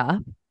wound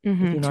up. You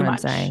know Too what much. I'm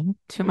saying?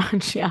 Too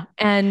much, yeah.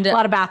 And a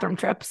lot of bathroom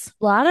trips.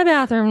 A lot of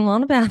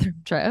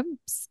bathroom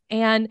trips.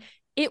 And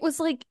it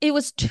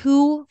was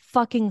too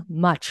fucking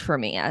much for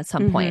me at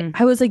some point.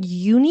 I was like,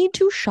 you need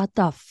to shut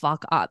the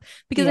fuck up.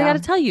 Because I got to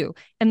tell you,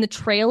 in the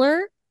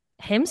trailer,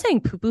 him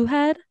saying poo poo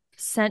head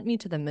sent me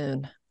to the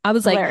moon. I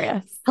was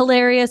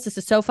hilarious. This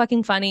is so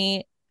fucking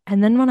funny.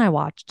 And then when I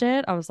watched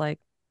it, I was like,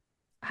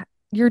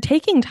 you're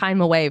taking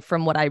time away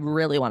from what I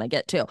really want to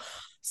get to.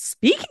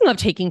 Speaking of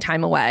taking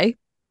time away,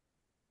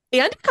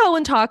 Andy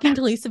Cohen talking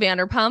to Lisa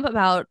Vanderpump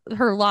about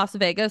her Las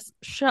Vegas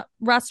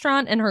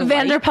restaurant and her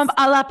Vanderpump lights.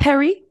 a la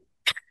Paris.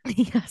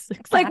 Yes,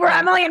 exactly. Like we're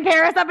Emily in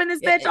Paris up in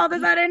this bitch all of a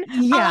sudden.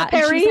 Yeah,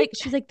 Paris.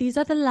 she's like, these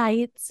are the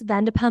lights,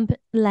 Vanderpump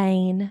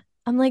Lane.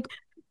 I'm like,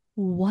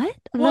 what?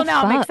 Well,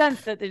 now fuck? It makes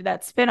sense that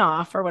that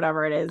spinoff or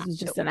whatever it is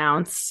just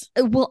announced.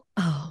 Well,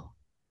 oh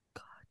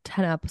God,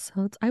 10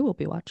 episodes. I will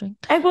be watching.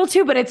 I will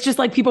too, but it's just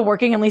like people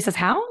working in Lisa's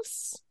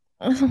house.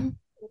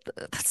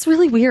 That's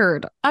really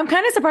weird. I'm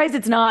kind of surprised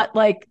it's not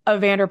like a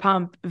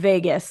Vanderpump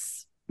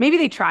Vegas. Maybe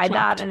they tried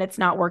that and it's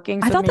not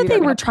working. So I thought that they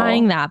were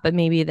trying that, but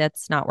maybe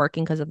that's not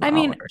working because of the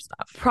Oliver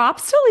stuff.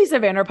 Props to Lisa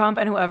Vanderpump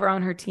and whoever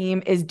on her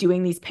team is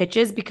doing these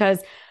pitches, because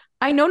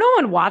I know no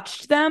one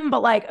watched them,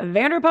 but like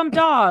Vanderpump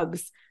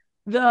Dogs,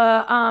 the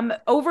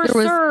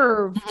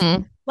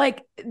Overserved,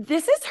 like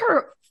this is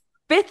her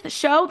 5th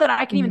show that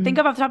I can even think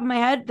of off the top of my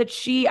head that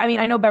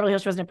I know Beverly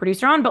Hills she wasn't a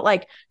producer on, but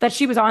like that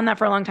she was on that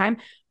for a long time.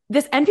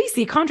 This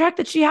NBC contract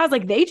that she has,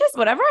 like they just,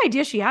 whatever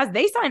idea she has,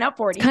 they sign up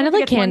for it. It's kind of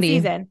like Candy.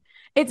 Season.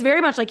 It's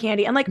very much like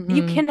Candy. And like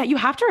you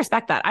have to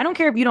respect that. I don't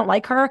care if you don't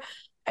like her.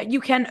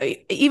 You can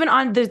even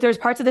on there's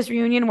parts of this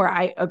reunion where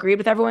I agreed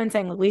with everyone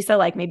saying like, Lisa,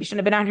 like maybe shouldn't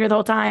have been out here the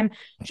whole time.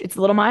 It's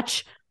a little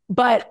much.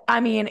 But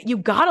I mean, you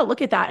got to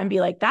look at that and be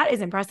like, that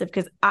is impressive.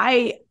 Because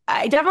I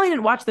definitely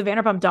didn't watch the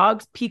Vanderpump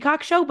Dogs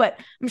Peacock show, but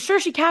I'm sure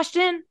she cashed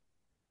in.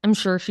 I'm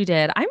sure she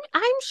did.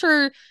 I'm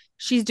sure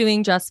she's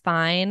doing just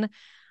fine.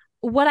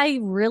 What I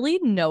really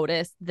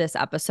noticed this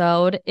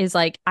episode is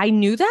like, I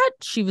knew that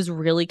she was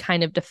really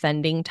kind of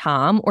defending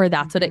Tom, or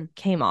that's what it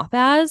came off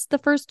as the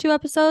first 2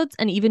 episodes.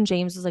 And even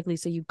James was like,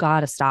 Lisa, you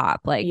gotta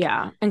stop. Like,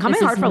 yeah. And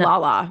coming hard for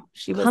Lala.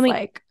 She was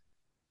like,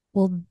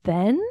 well,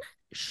 then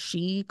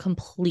she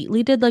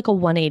completely did like a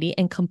 180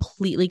 and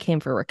completely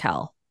came for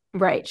Raquel.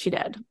 Right. She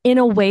did. In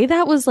a way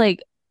that was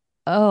like,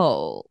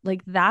 oh,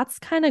 like that's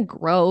kind of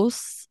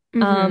gross.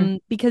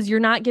 Because you're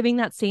not giving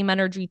that same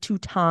energy to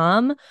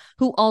Tom,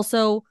 who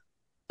also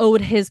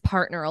owed his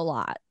partner a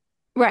lot.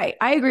 Right.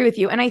 I agree with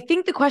you. And I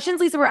think the questions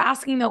Lisa were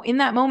asking though in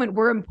that moment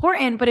were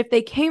important, but if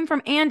they came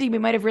from Andy, we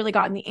might have really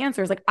gotten the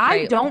answers. Like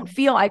I don't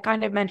feel, I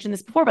kind of mentioned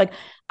this before, but like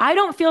I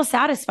don't feel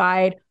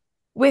satisfied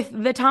with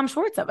the Tom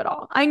Schwartz of it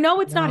all. I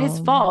know it's not his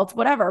fault,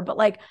 whatever, but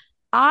like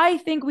I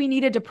think we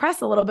needed to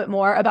press a little bit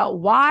more about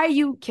why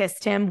you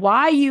kissed him,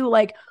 why you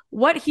like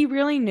what he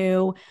really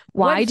knew.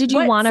 Why did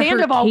you want to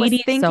hurt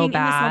Katie so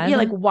bad? Yeah,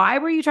 like why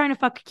were you trying to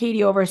fuck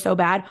Katie over so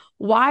bad?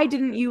 Why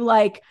didn't you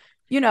like,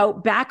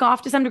 back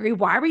off to some degree?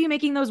 Why were you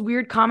making those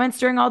weird comments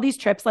during all these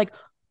trips? Like,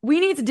 we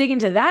need to dig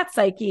into that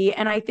psyche.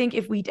 And I think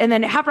and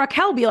then have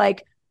Raquel be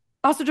like,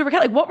 also to Raquel,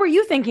 like, what were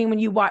you thinking when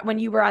you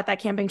were at that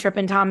camping trip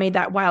and Tom made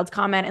that wild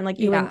comment and like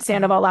you and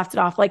Sandoval laughed it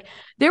off? Like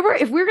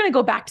if we're going to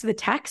go back to the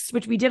text,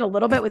 which we did a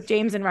little bit with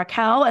James and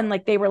Raquel, and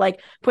like, they were like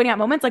pointing out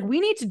moments, like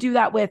we need to do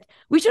that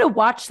we should have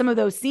watched some of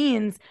those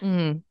scenes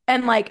and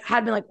like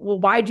had been like, well,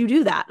 why'd you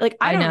do that? Like,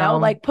 I don't know,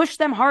 like push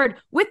them hard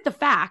with the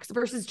facts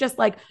versus just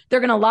like, they're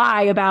going to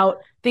lie about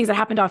things that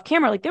happened off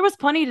camera. Like there was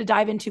plenty to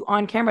dive into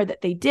on camera that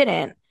they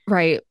didn't.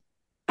 Right.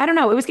 I don't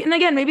know. It was, and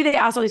again, maybe they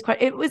asked all these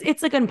questions.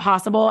 It's like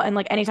impossible. And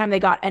like anytime they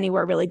got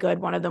anywhere really good,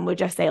 one of them would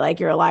just say like,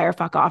 you're a liar,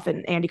 fuck off.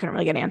 And Andy couldn't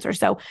really get an answer.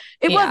 So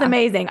it was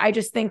amazing. I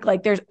just think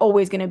like there's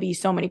always going to be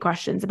so many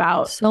questions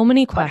about so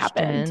many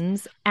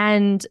questions.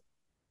 And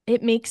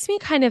it makes me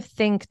kind of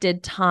think,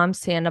 did Tom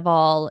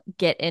Sandoval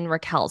get in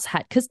Raquel's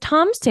head? Because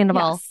Tom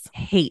Sandoval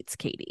hates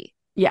Katie.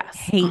 Yes,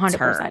 hates 100%.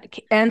 Her.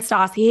 And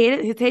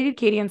Stassi hated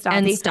Katie and Stassi.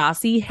 And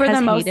Stassi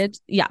has hated.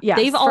 Yeah, yes,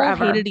 they've all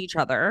hated each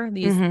other.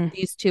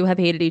 These two have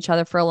hated each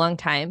other for a long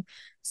time.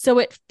 So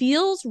it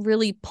feels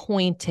really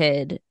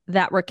pointed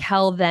that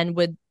Raquel then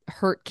would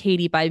hurt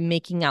Katie by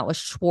making out with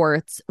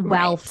Schwartz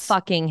while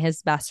fucking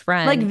his best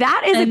friend. Like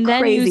that is and a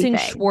then crazy using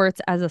thing.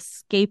 Schwartz as a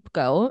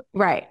scapegoat,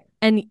 right?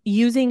 And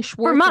using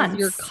Schwartz for months as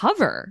your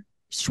cover.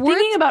 Schwartz,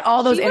 thinking about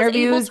all those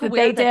interviews that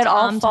they did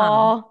all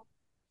fall.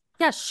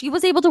 Yes, she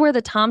was able to wear the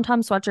Tom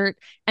sweatshirt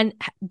and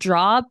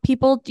draw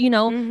people,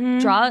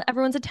 draw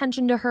everyone's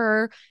attention to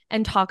her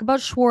and talk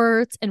about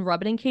Schwartz and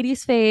rub it in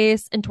Katie's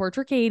face and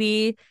torture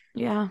Katie.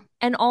 Yeah.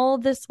 And all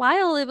this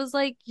while it was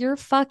like, you're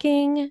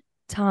fucking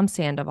Tom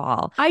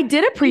Sandoval. I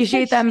did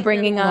appreciate them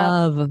bringing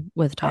up love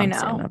with Tom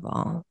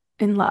Sandoval.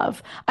 In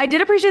love. I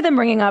did appreciate them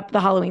bringing up the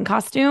Halloween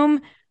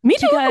costume. Me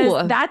too.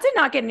 Because that did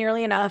not get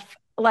nearly enough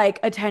like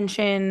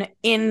attention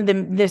in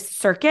this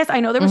circus. I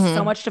know there was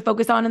so much to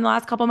focus on in the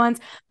last couple months,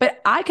 but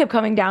I kept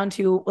coming down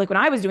to like when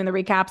I was doing the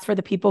recaps for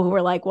the people who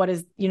were like, what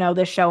is,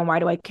 this show and why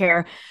do I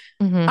care?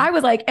 I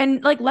was like,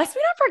 and like, lest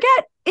we not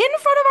forget, in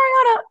front of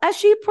Ariana, as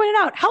she pointed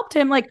out, helped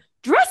him like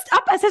dressed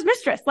up as his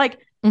mistress. Like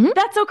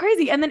that's so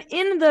crazy. And then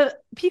in the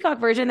Peacock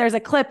version, there's a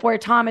clip where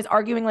Tom is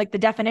arguing like the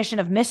definition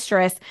of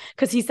mistress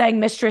because he's saying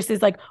mistress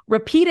is like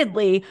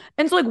repeatedly.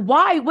 And so like,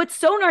 why? What's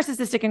so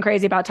narcissistic and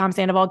crazy about Tom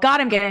Sandoval? God,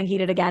 I'm getting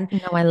heated again.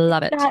 No, I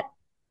love it. That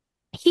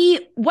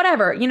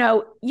whatever,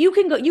 you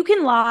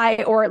can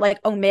lie or like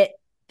omit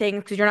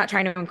things because you're not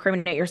trying to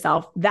incriminate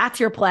yourself.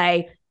 That's your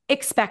play.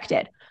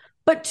 Expected.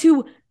 But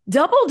to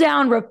double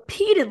down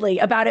repeatedly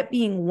about it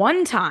being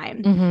one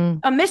time,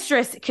 a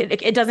mistress,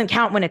 it doesn't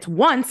count when it's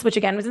once, which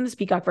again was in the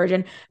Peacock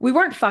version. We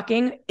weren't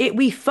fucking it.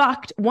 We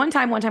fucked one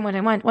time.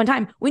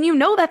 When you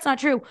know that's not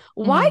true,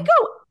 why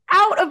go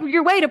out of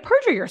your way to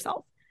perjure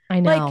yourself? I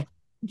know. Like,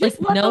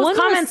 just let no those one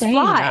comments was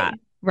fly. that.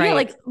 Right. Yeah,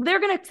 like they're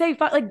gonna say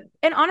like,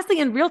 and honestly,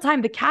 in real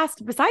time, the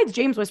cast, besides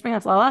James whispering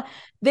that's Lala,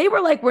 they were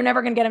like, we're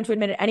never gonna get him to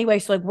admit it anyway.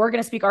 So like, we're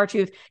gonna speak our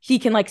truth. He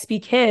can like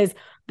speak his.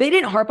 They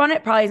didn't harp on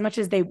it probably as much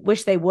as they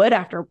wish they would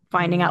after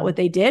finding out what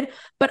they did.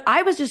 But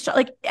I was just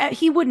like,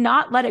 he would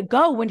not let it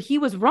go when he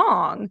was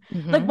wrong.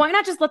 Like, why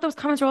not just let those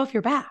comments roll off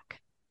your back?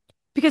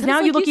 Because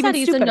now you look even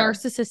stupider.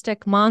 He's a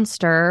narcissistic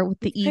monster with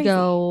the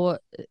ego.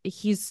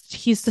 He's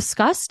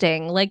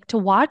disgusting. Like, to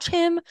watch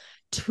him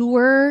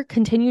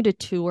continue to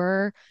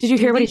tour. Did you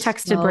hear what he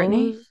texted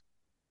Brittany?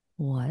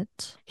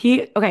 What?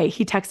 He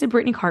texted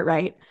Brittany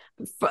Cartwright.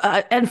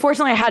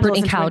 Unfortunately, I had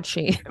Brittany to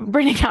listen Couchy.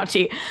 Brittany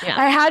Couchy. Yeah.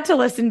 I had to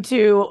listen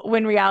to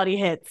When Reality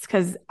Hits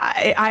because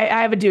I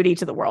have a duty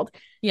to the world.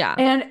 Yeah.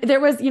 And there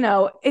was,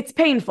 it's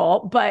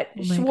painful, but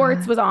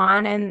Schwartz was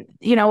on, and,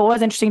 it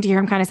was interesting to hear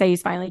him kind of say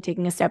he's finally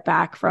taking a step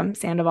back from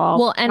Sandoval.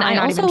 Well, and I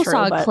also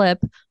saw a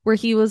clip where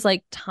he was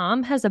like,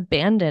 Tom has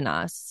abandoned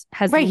us,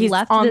 he's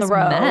left on this the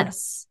road.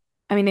 Mess.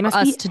 I mean, they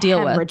must be to deal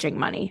hemorrhaging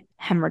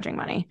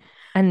money.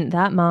 And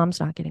that mom's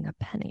not getting a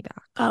penny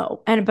back.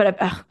 Oh,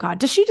 oh God,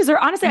 does she deserve?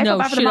 Honestly, I feel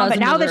bad for the mom, but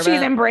now that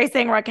she's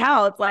embracing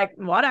Raquel, it's like,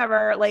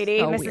 whatever, lady,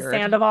 so Mrs. Weird.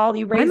 Sandoval,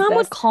 you raised my mom this.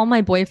 would call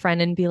my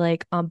boyfriend and be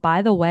like,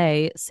 by the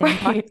way,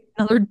 Sandoval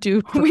another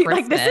dude for Christmas.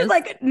 Like, this is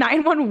like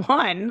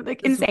 911,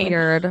 like it's insane.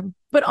 Weird.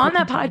 But on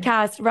that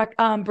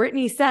podcast,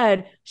 Brittany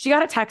said she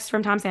got a text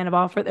from Tom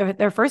Sandoval for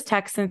their first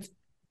text since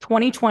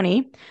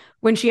 2020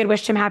 when she had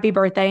wished him happy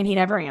birthday and he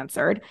never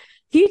answered.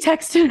 He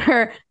texted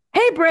her,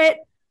 "Hey, Britt.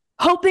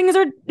 Hope things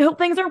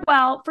are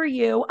well for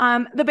you.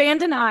 The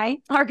band and I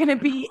are going to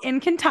be in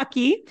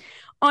Kentucky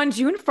on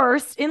June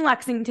 1st in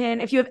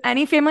Lexington. If you have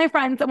any family or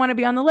friends that want to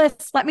be on the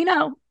list, let me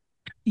know."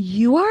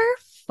 You are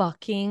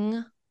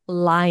fucking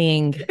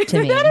lying to me.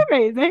 Isn't that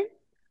amazing?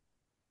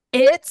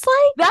 It's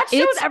like that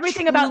shows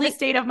everything about the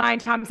state of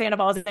mind Tom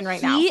Sandoval is in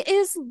right now.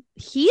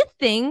 He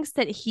thinks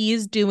that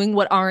he's doing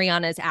what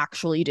Ariana is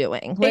actually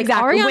doing. Like,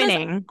 exactly, Ariana's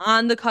winning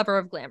on the cover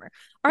of Glamour.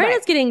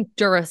 Ariana's getting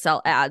Duracell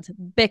ads,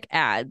 Bic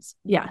ads.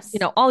 Yes,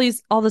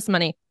 all this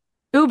money.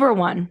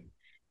 Uber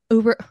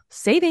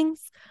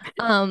savings.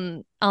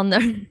 I'll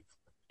never.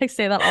 I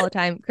say that all the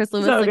time. Chris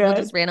Lewis will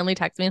just randomly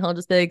text me and he'll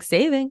just be like,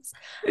 savings.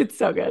 It's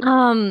so good.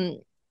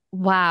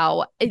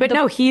 Wow. But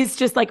no, he's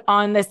just like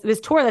on this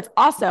tour that's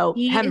also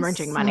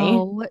hemorrhaging money.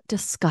 So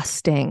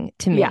disgusting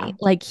to me. Yeah.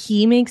 Like,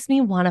 he makes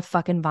me want to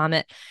fucking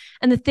vomit.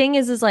 And the thing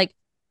is like,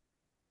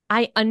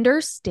 I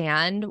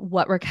understand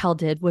what Raquel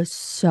did was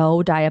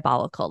so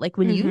diabolical. Like,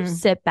 when you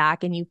sit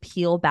back and you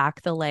peel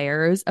back the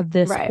layers of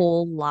this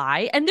whole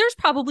lie, and there's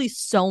probably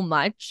so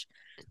much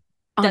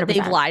that 100%.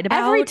 They've lied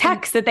about. Every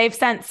text that they've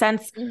sent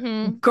since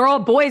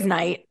boys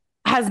night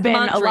has been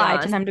a lie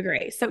to some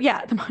degree. So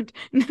yeah,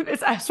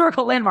 it's a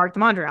historical landmark, the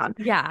Mondrian.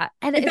 Yeah.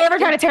 And if they ever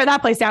try to tear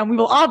that place down, we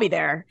will all be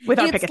there with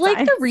our picket signs. It's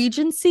like the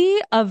Regency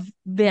of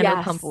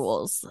Vanderpump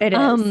Rules. It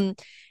is.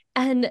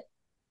 And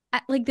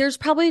like, there's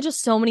probably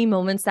just so many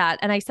moments that,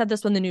 and I said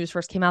this when the news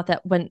first came out,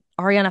 that when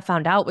Ariana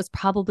found out was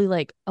probably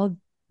like, oh,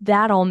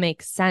 that all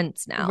makes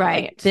sense now.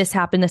 Right. Like, this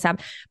happened.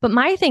 But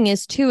my thing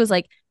is too, is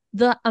like,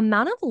 the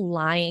amount of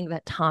lying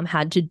that Tom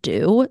had to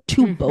do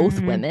to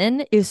both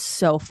women is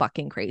so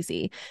fucking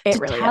crazy. It to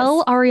really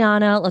tell is.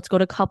 Ariana, let's go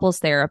to couples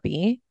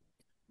therapy,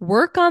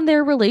 work on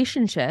their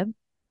relationship,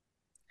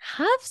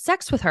 have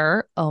sex with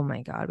her. Oh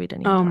my God, we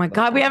didn't. Oh my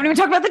God, we haven't even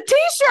talked about the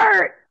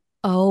T-shirt.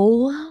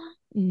 Oh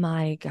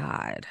my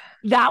God,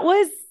 that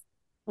was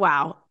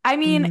wow. I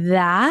mean,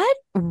 that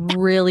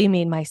really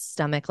made my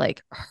stomach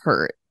like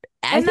hurt.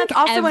 And that's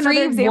also another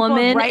example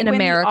of right in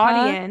America, the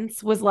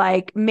audience was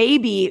like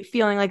maybe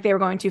feeling like they were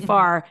going too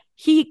far.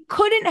 He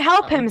couldn't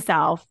help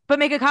himself but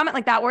make a comment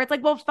like that, where it's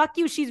like, well, fuck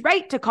you. She's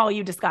right to call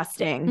you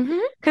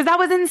disgusting, because that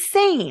was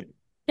insane.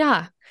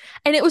 Yeah.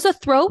 And it was a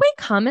throwaway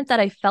comment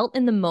that I felt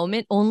in the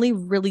moment only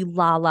really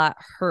Lala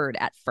heard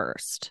at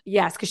first.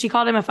 Yes, because she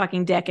called him a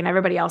fucking dick and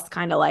everybody else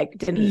kind of like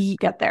didn't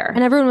get there.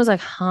 And everyone was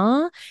like,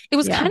 huh? It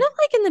was kind of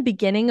like in the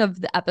beginning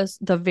of the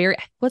episode,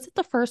 was it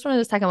the first one or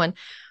the second one?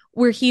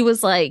 Where he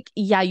was like,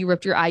 yeah, you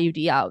ripped your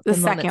IUD out. The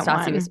second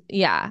one.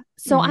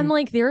 So I'm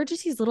like, there are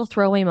just these little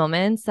throwaway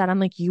moments that I'm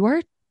like, you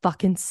are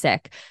fucking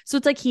sick. So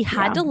it's like he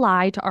had to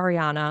lie to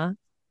Ariana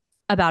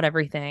about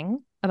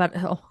everything. About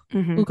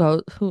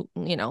who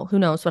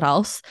knows what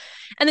else.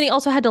 And then he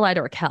also had to lie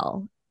to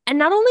Raquel. And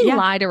not only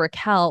lie to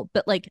Raquel,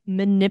 but like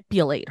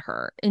manipulate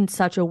her in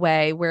such a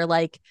way where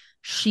like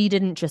she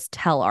didn't just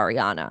tell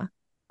Ariana.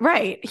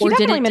 Right. He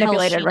definitely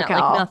manipulated Raquel.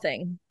 Like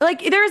nothing.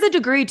 Like, there is a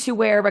degree to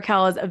where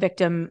Raquel is a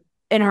victim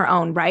in her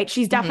own right.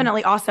 She's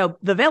definitely also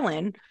the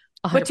villain.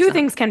 But two 100%.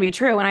 things can be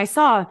true. And I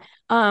saw,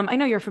 I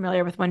know you're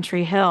familiar with One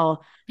Tree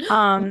Hill,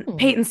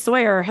 Peyton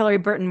Sawyer, Hillary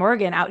Burton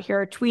Morgan out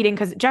here tweeting,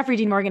 because Jeffrey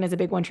Dean Morgan is a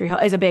big One Tree Hill,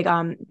 is a big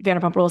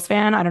Vanderpump Rules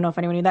fan. I don't know if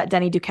anyone knew that.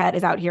 Denny Duquette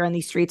is out here in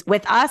these streets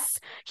with us.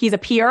 He's a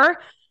peer.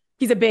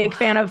 He's a big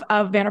fan of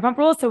Vanderpump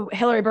Rules. So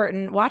Hillary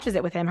Burton watches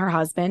it with him, her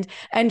husband.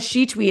 And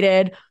she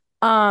tweeted,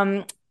 she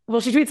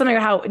tweeted something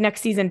about how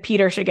next season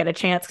Peter should get a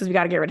chance because we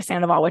got to get rid of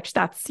Sandoval, which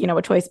that's,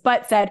 a choice,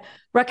 but said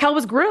Raquel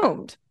was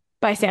groomed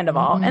by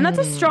Sandoval. And that's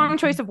a strong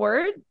choice of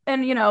word.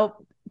 And,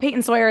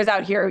 Peyton Sawyer is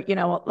out here, a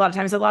lot of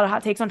times, a lot of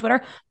hot takes on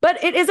Twitter,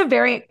 but it is a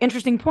very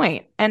interesting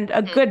point and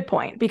a good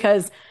point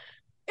because,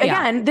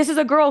 again, this is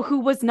a girl who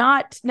was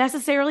not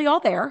necessarily all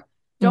there.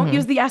 Don't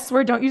use the S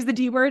word. Don't use the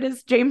D word,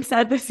 as James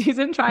said this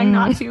season, trying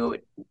not to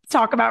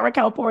talk about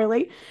Raquel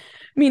poorly,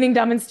 meaning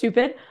dumb and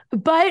stupid.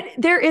 But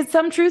there is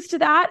some truth to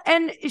that.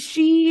 And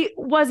she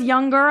was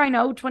younger. I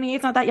know 28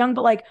 is not that young,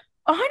 but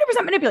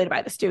 100% manipulated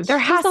by this dude. That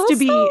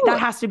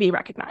has to be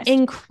recognized.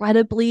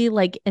 Incredibly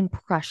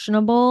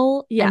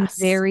impressionable. Yes. And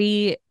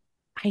very,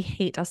 I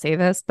hate to say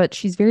this, but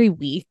she's very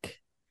weak.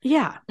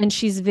 Yeah. And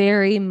she's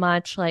very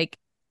much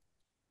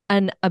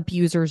an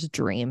abuser's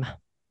dream.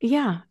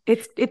 Yeah.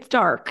 It's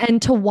dark.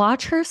 And to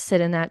watch her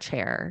sit in that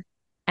chair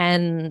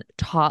and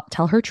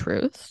tell her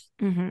truth.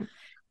 Mm-hmm.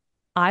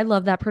 I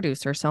love that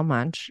producer so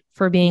much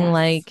for being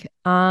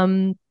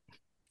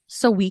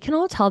so we can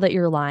all tell that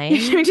you're lying.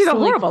 She's a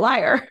horrible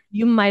liar.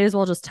 You might as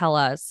well just tell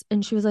us.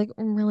 And she was like,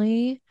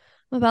 really?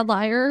 I'm a bad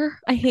liar?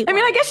 I hate I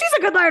mean, I guess she's a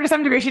good liar to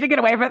some degree. She did get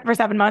away with it for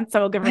 7 months, so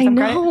we'll give her some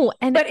credit.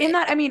 But in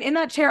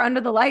that chair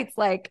under the lights,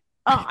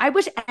 I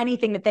wish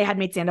anything that they had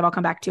made Sandoval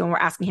come back to and we're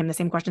asking him the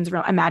same questions.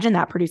 Imagine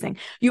that producing.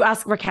 You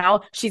ask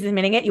Raquel, she's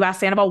admitting it. You ask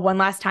Sandoval one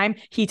last time,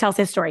 he tells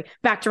his story.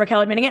 Back to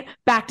Raquel admitting it,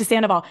 back to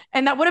Sandoval.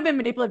 And that would have been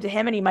manipulative to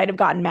him and he might have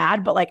gotten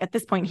mad. But at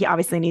this point, he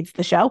obviously needs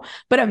the show.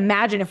 But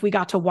imagine if we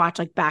got to watch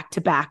back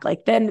to back.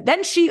 Then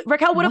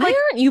Raquel would have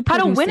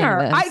had a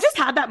winner. This? I just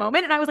had that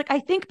moment. And I was I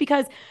think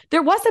because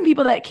there was some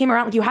people that came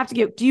around,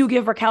 do you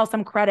give Raquel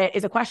some credit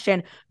is a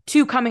question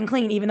to coming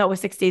clean, even though it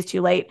was 6 days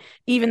too late,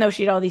 even though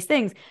she did all these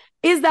things.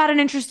 Is that an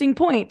interesting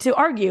point to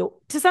argue?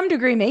 To some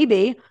degree,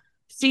 maybe.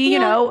 She,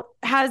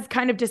 has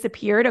kind of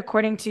disappeared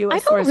according to a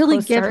source. I don't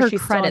really give her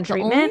credit.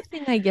 The only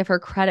thing I give her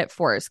credit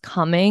for is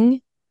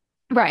coming.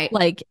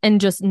 Right.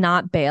 And just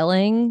not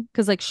bailing.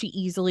 Because she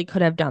easily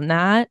could have done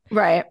that.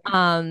 Right.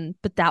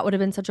 But that would have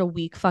been such a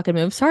weak fucking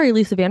move. Sorry,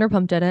 Lisa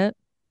Vanderpump did it.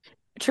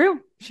 True.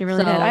 She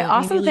really did. I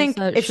also think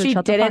if she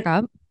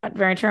didn't,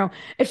 very true.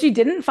 If she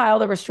didn't file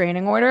the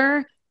restraining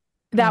order,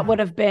 that would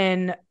have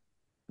been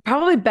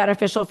probably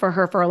beneficial for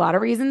her for a lot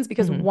of reasons,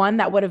 because one,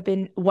 that would have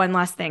been one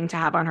less thing to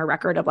have on her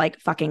record of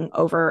fucking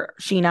over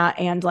Sheena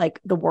and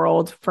the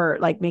world for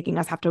making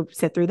us have to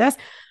sit through this.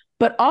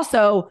 But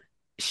also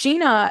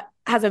Sheena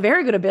has a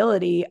very good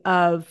ability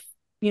of,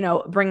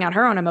 bringing out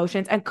her own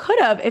emotions, and could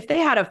have, if they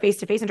had a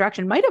face-to-face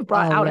interaction, might have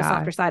brought out a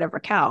softer side of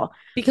Raquel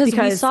because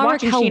we saw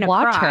Raquel Sheena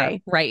watch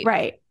cry, her.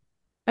 Right.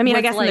 I mean,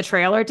 I guess in the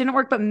trailer it didn't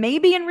work, but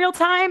maybe in real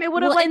time it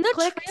would have in the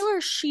clicked. trailer,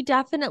 she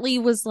definitely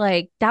was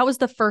that was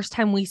the first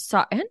time we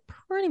saw, and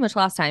pretty much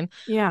last time,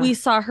 we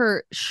saw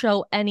her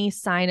show any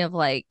sign of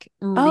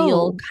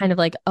real kind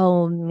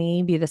of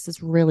maybe this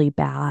is really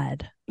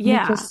bad.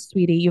 Yeah.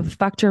 Sweetie, you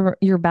fucked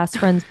your best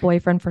friend's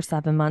boyfriend for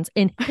 7 months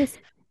in his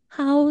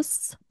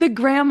house. The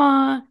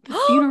grandma, the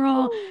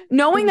funeral,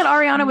 knowing that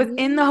Ariana was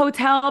in the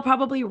hotel,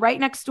 probably right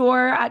next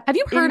door. Have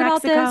you heard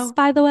about this,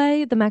 by the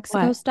way, the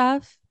Mexico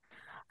stuff?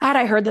 Had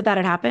I heard that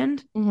had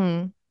happened?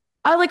 Mm-hmm.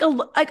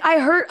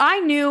 I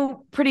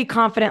knew pretty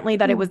confidently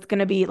that it was going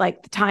to be the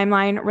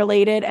timeline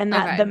related and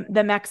that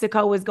the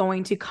Mexico was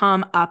going to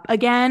come up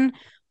again.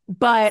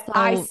 But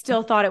I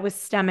still thought it was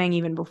stemming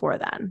even before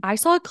then. I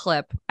saw a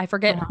clip. I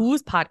forget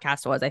whose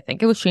podcast it was. I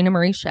think it was Sheena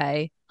Marie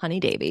Shea, Honey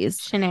Davies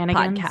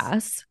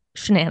podcast.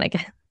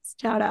 Shenanigans.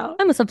 Shout out.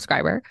 I'm a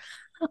subscriber.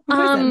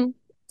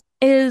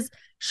 Is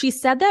she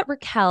said that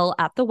Raquel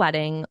at the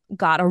wedding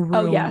got a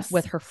room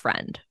with her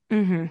friend.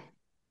 Mm-hmm.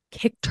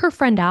 Kicked her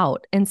friend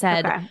out and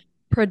said,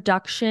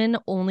 production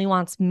only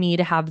wants me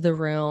to have the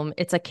room.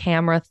 It's a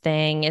camera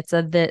thing. It's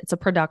a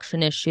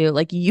production issue.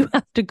 You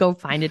have to go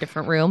find a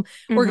different room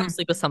or go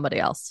sleep with somebody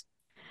else.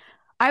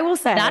 I will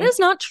say that is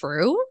not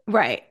true.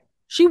 Right.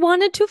 She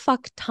wanted to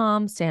fuck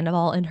Tom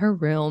Sandoval in her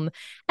room.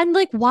 And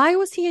why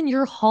was he in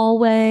your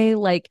hallway?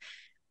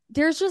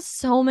 There's just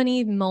so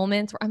many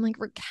moments where I'm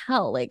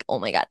Raquel, oh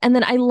my God. And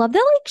then I love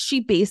that, she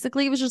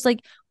basically was just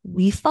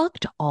we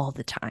fucked all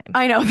the time.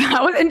 I know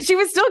that was, and she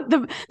was still,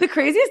 the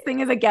craziest thing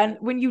is, again,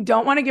 when you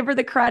don't want to give her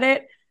the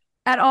credit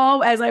at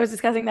all, as I was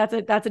discussing, that's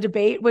a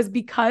debate, was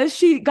because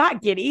she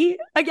got giddy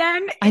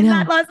again in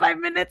that last 5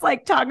 minutes,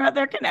 talking about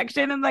their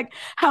connection and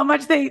how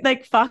much they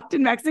fucked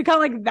in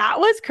Mexico. That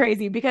was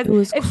crazy, because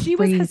if she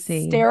was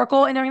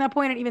hysterical and during that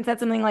point and even said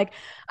something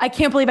I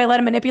can't believe I let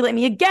him manipulate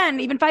me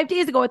again, even 5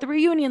 days ago at the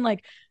reunion,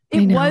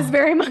 it was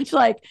very much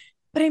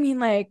but I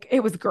mean,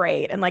 it was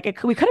great. And we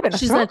could have been a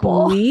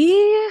circle.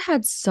 We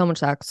had so much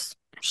sex.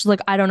 She's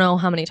I don't know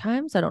how many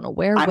times. I don't know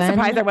where, I'm when.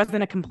 surprised there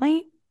wasn't a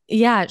complaint.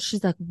 Yeah,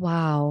 she's like,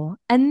 wow.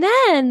 And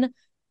then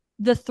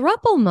the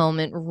throuple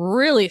moment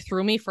really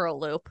threw me for a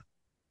loop.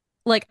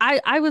 Like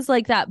I was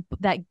like that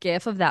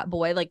gif of that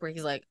boy, like where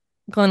he's like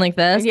going like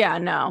this. Yeah,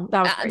 no,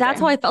 that was crazy. That's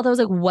how I felt. I was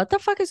like, what the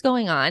fuck is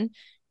going on?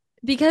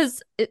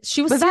 Because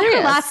she was serious. That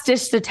her last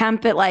ditched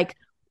attempt at like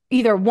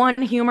either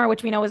one, humor,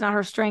 which we know is not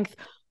her strength,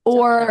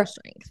 or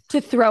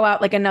to throw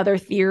out like another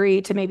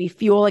theory to maybe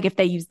fuel, like if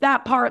they use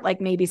that part, like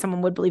maybe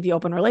someone would believe the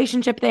open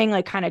relationship thing,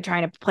 like kind of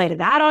trying to play to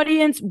that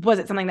audience. Was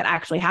it something that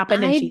actually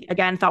happened and she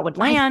again thought would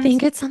land? I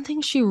think it's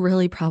something she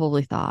really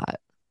probably thought.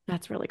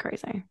 That's really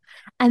crazy.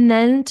 And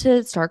then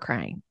to start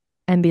crying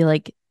and be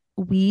like,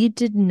 we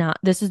did not,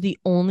 this is the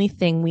only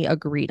thing we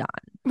agreed on.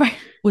 Right.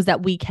 Was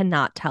that we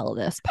cannot tell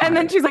this part. And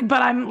then she's like,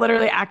 but I'm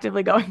literally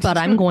actively going to. But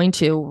I'm going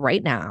to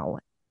right now.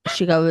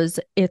 She goes,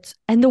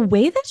 and the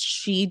way that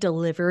she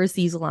delivers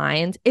these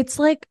lines, it's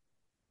like,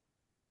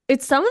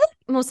 it's some of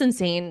the most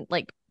insane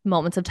like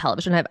moments of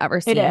television I've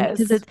ever seen. It is.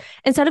 Because it's,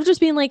 instead of just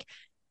being like,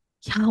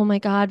 yeah, oh my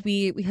God,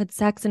 we had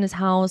sex in his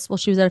house while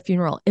she was at a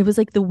funeral. It was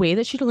like the way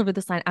that she delivered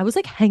this line. I was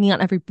like hanging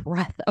on every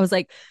breath. I was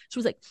like, she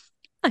was like,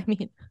 I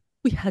mean,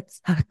 we had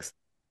sex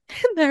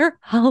in their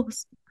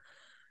house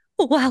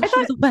while she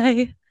was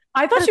away.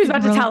 I thought she was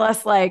about to tell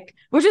us like,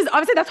 which is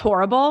obviously that's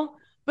horrible.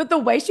 But the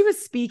way she was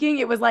speaking,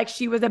 it was like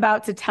she was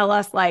about to tell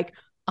us like,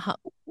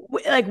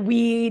 like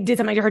we did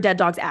something to her dead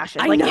dog's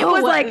ashes. Like it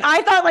was like,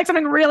 I thought like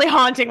something really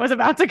haunting was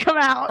about to come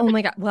out. Oh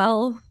my God.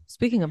 Well,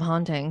 speaking of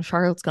haunting,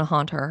 Charlotte's gonna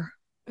haunt her.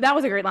 That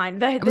was a great line.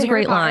 That was a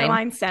great line.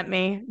 Line sent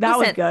me. That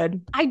was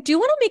good. I do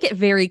want to make it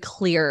very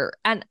clear,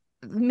 and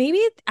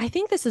maybe I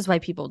think this is why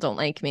people don't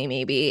like me.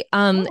 Maybe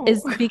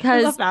is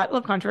because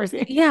love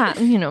controversy. Yeah,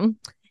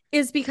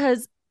 is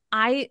because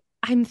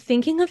I'm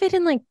thinking of it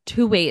in like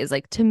two ways.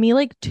 Like to me,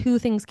 like two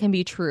things can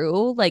be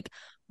true. Like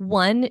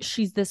one,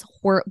 she's this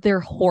they're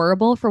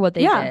horrible for what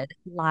they did.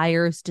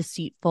 Liars,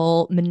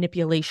 deceitful,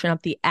 manipulation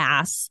up the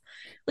ass,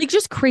 like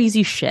just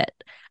crazy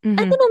shit. And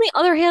then on the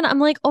other hand, I'm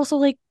like also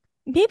like,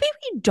 maybe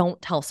we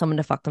don't tell someone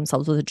to fuck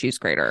themselves with a juice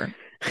grater.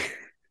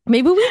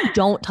 Maybe we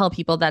don't tell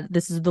people that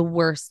this is the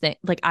worst thing.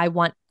 Like I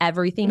want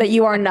everything. That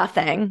you are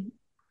nothing.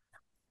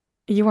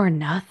 You are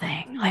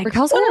nothing. Like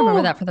Raquel's gonna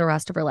remember that for the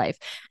rest of her life.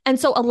 And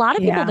so a lot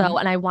of people though,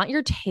 and I want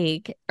your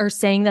take, are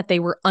saying that they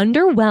were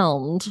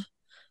underwhelmed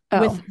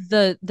with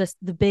the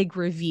big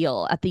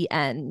reveal at the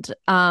end.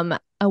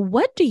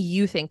 What do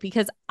you think?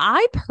 Because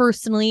I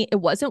personally, it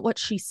wasn't what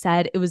she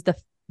said. It was the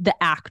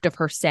act of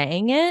her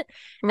saying it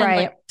and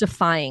like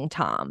defying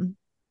Tom.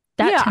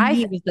 That to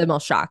me was the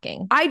most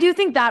shocking. I do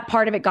think that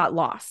part of it got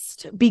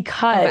lost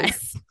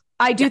because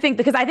I do think,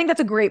 because I think that's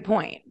a great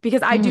point,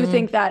 because I do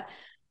think that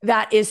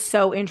is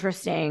so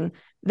interesting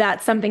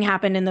that something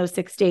happened in those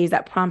 6 days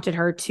that prompted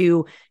her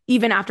to,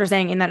 even after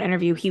saying in that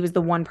interview, he was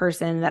the one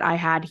person that I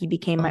had, he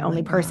became my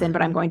only person,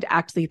 but I'm going to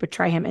actually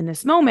portray him in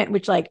this moment,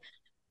 which like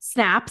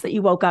snaps that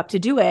you woke up to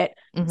do it.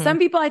 Some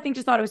people I think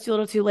just thought it was too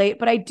little too late,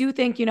 but I do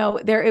think, it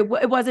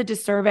was a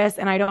disservice,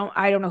 and I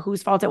don't know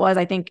whose fault it was.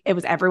 I think it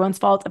was everyone's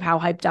fault of how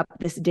hyped up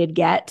this did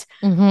get.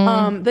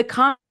 The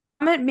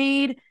comment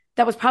made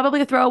that was probably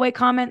a throwaway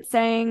comment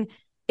saying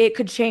it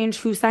could change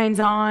who signs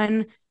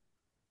on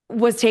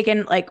was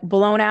taken like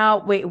blown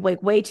out,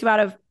 way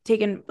too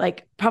taken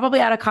like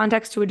probably out of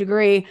context to a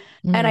degree.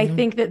 And I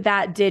think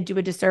that did do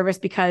a disservice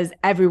because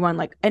everyone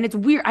like, and it's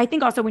weird. I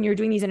think also when you're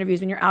doing these interviews,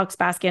 when you're Alex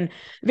Baskin,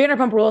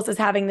 Vanderpump Rules is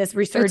having this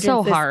resurgence,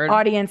 this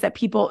audience that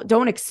people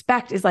don't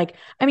expect is like,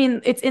 I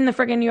mean, it's in the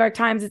friggin' New York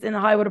Times, it's in the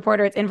Hollywood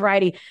Reporter, it's in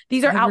Variety.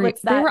 These are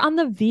outlets that they were on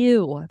The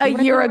View a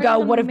year ago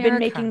would have been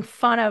making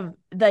fun of,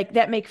 like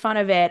that make fun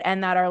of it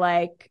and that are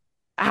like,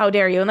 how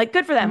dare you? And like,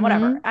 good for them,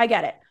 whatever. I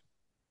get it.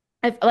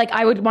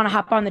 I would want to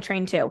hop on the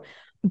train too.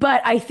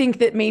 But I think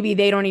that maybe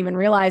they don't even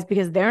realize,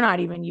 because they're not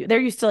even, they're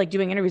used to like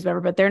doing interviews,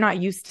 whatever, but they're not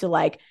used to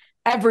like,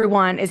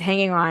 everyone is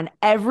hanging on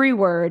every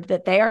word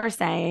that they are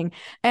saying.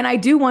 And I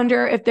do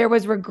wonder if there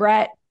was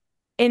regret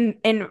in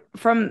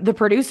from the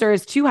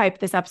producers to hype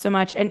this up so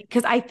much. And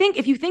because I think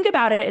if you think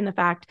about it in the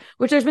fact,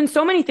 which there's been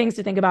so many things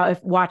to think about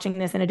if watching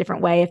this in a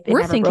different way, if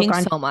we're thinking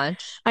so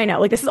much. I know,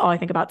 like this is all I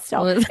think about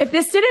still. If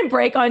this didn't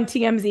break on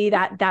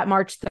TMZ that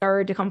March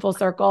 3rd to come full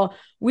circle,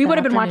 we would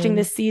have been watching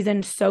this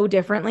season so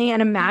differently.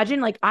 And imagine,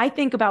 like, I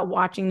think about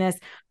watching this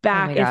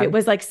back if it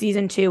was like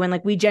season 2 and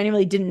like we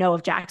genuinely didn't know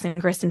if Jackson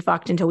and Kristen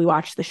fucked until we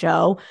watched the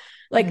show.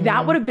 Like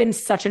that would have been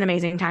such an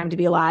amazing time to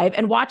be alive.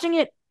 And watching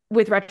it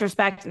with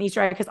retrospect and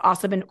Easter egg has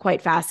also been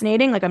quite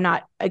fascinating. Like I'm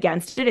not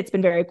against it. It's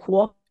been very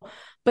cool.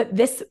 But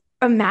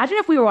imagine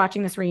if we were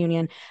watching this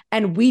reunion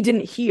and we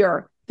didn't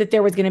hear that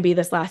there was going to be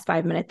this last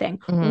 5-minute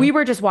thing. We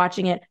were just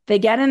watching it. They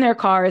get in their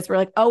cars. We're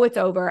like, oh, it's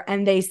over.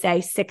 And they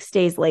say 6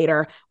 days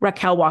later,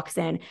 Raquel walks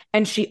in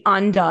and she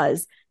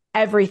undoes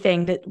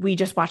everything that we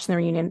just watched in the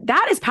reunion.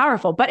 That is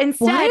powerful. But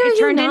instead it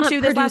turned into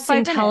this last 5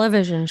 minutes.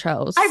 Television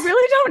shows. I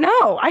really don't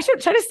know. I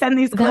should try to send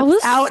these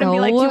clips out and be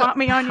like, do you want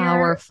me on your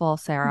powerful,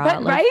 Sarah?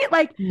 But right?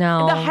 Like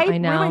no, the hype I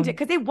know. ruined it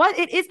because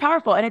it is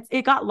powerful and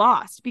it got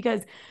lost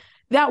because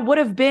that would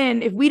have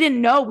been, if we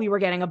didn't know we were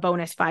getting a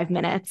bonus 5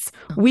 minutes,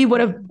 we would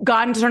have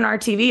gotten to turn our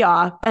TV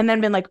off and then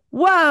been like,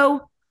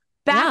 whoa,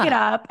 back it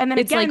up. And then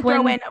It's again, like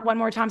throw in one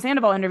more Tom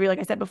Sandoval interview, like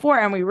I said before,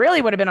 and we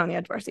really would have been on the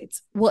edge of our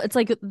seats. Well, it's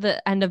like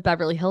the end of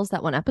Beverly Hills,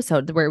 that one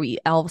episode where we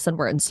all of a sudden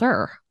were in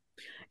Sir.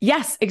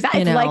 Yes,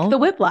 exactly. You It's know? like the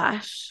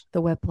whiplash.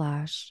 The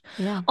whiplash.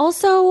 Yeah.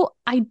 Also,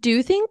 I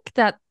do think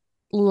that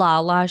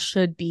Lala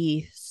should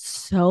be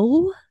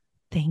so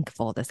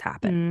thankful this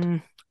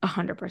happened.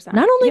 100%.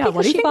 Not only Yeah, what do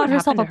because you she think bought would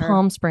herself a happen to her?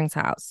 Palm Springs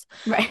house,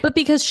 Right. but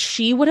because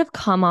she would have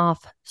come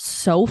off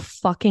so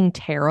fucking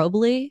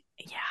terribly.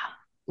 Yeah.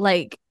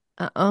 Like,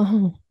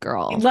 oh,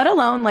 girl. Let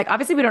alone, like,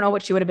 obviously we don't know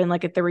what she would have been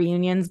like at the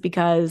reunions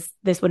because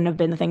this wouldn't have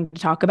been the thing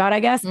to talk about, I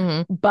guess.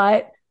 Mm-hmm.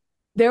 But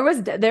there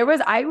was,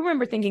 I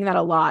remember thinking that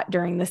a lot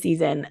during the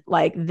season,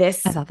 like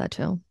this, I thought that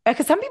too.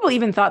 because some people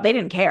even thought they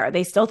didn't care.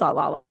 They still thought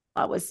Lala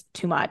was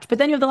too much. But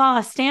then you have the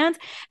Lala stands.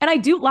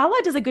 And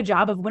Lala does a good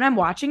job of, when I'm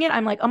watching it,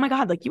 I'm like, oh my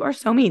God, like, you are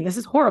so mean. This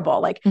is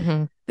horrible. Like,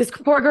 this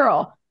poor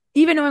girl,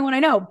 even knowing what I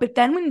know. But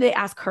then when they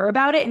ask her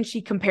about it and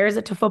she compares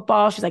it to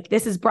football, she's like,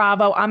 this is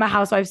Bravo. I'm a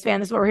Housewives fan.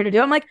 This is what we're here to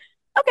do. I'm like,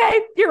 okay,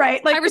 you're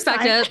right. Like, I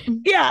respect it.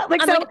 Yeah.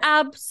 Like, I'm so like,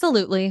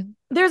 absolutely.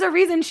 there's a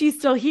reason she's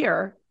still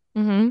here.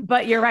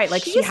 But you're right.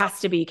 Like, she She's- has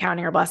to be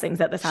counting her blessings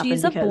that this happened.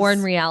 She's a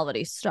born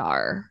reality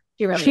star.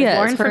 She really She is. is.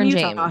 Born Her from and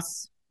Utah.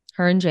 James.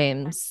 Her and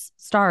James.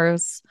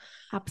 Stars.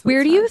 Absolute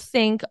Where do you stars.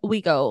 think we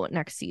go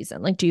next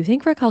season? Like, do you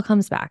think Raquel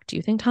comes back? Do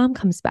you think Tom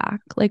comes back?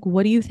 Like,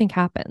 what do you think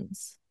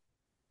happens?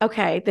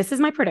 Okay, this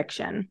is my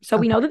prediction. So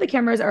we know that the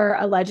cameras are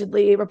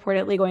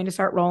reportedly going to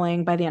start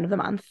rolling by the end of the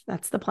month.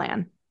 That's the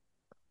plan.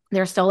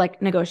 They're still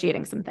like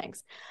negotiating some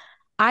things.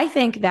 I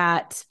think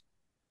that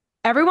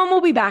everyone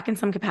will be back in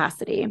some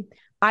capacity.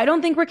 I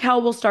don't think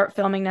Raquel will start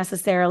filming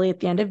necessarily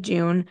at the end of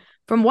June.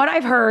 From what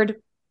I've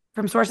heard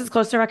from sources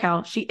close to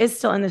Raquel, she is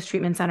still in this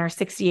treatment center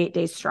 68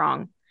 days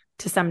strong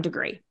to some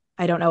degree.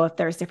 I don't know if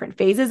there's different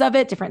phases of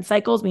it, different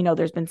cycles. We know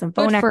there's been some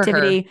phone Good for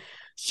activity. her.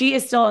 She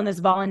is still in this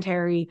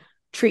voluntary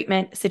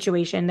treatment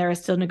situation. There are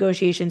still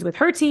negotiations with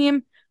her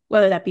team,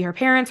 whether that be her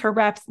parents, her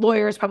reps,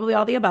 lawyers, probably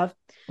all the above.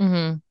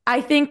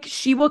 I think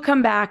she will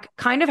come back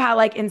kind of how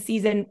like in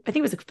season, I think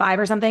it was like 5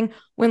 or something,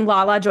 when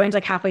Lala joined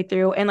like halfway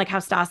through and like how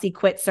Stassi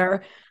quits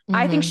her.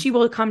 I think she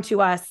will come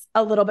to us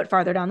a little bit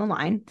farther down the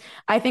line.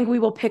 I think we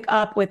will pick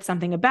up with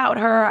something about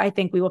her. I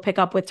think we will pick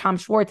up with Tom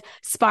Schwartz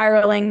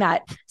spiraling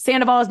that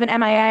Sandoval has been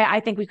MIA. I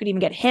think we could even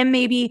get him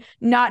maybe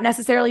not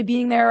necessarily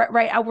being there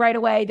right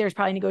away. There's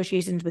probably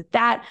negotiations with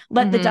that.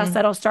 Let the dust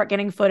settle, start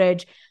getting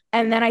footage.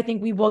 And then I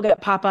think we will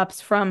get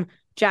pop-ups from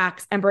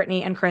Jax and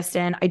Brittany and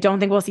Kristen. I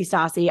don't think we'll see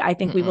Stassi. I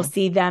think we will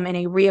see them in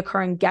a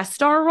reoccurring guest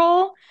star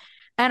role.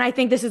 And I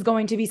think this is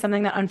going to be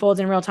something that unfolds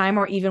in real time,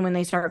 or even when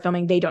they start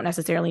filming, they don't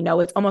necessarily know.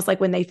 It's almost like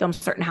when they film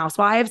certain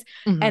housewives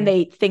and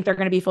they think they're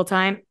going to be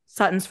full-time,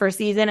 Sutton's first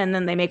season, and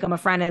then they make them a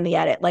friend in the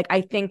edit. Like,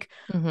 I think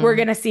we're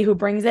going to see who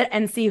brings it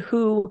and see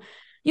who,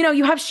 you know,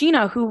 you have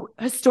Sheena, who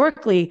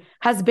historically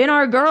has been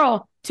our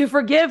girl to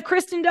forgive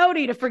Kristen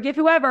Doty, to forgive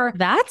whoever.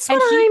 That's And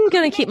what she I'm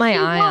going to keep my she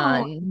eye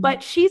won't, on.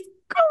 But she's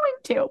going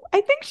to. I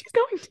think she's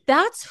going to.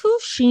 That's who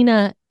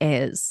Sheena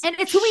is. And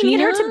it's who we need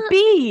her to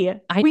be.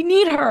 We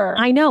need her.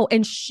 I know.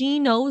 And she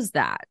knows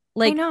that.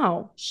 Like, I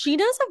know.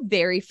 Sheena's a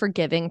very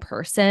forgiving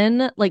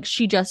person. Like,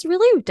 she just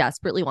really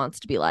desperately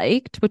wants to be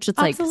liked, which is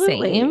like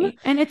same.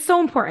 And it's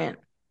so important.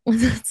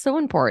 It's so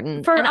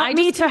important. For and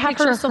me to have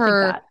her still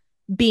think that.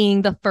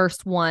 Being the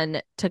first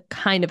one to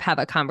kind of have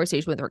a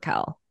conversation with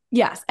Raquel.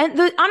 Yes. And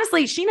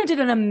honestly, Sheena did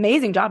an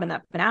amazing job in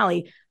that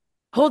finale,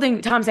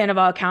 holding Tom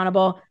Sandoval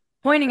accountable,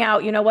 pointing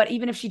out, you know what,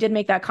 even if she did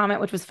make that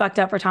comment, which was fucked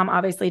up for Tom,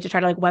 obviously, to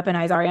try to like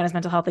weaponize Ariana's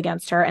mental health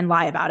against her and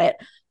lie about it.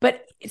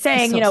 But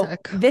saying, So you know,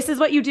 sick. this is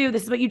what you do.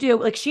 This is what you do.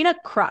 Like, Sheena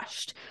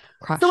crushed.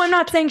 So I'm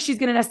not saying she's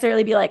going to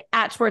necessarily be like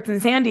at Schwartz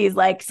and Sandy's,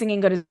 like singing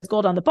Good as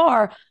Gold on the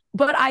bar.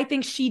 But I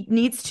think she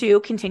needs to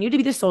continue to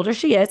be the soldier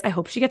she is. I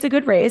hope she gets a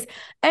good raise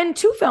and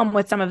to film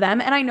with some of them.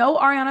 And I know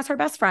Ariana's her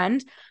best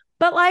friend,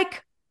 but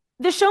like,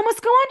 the show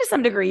must go on to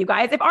some degree, you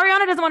guys. If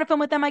Ariana doesn't want to film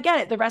with them, I get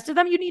it. The rest of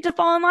them, you need to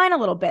fall in line a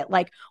little bit.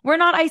 Like, we're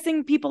not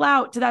icing people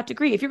out to that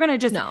degree. If you're going to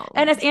just,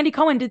 and as Andy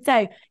Cohen did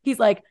say, he's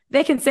like,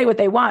 they can say what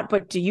they want,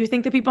 but do you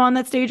think the people on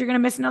that stage are going to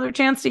miss another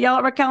chance to yell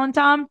at Raquel and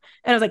Tom?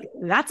 And I was like,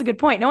 that's a good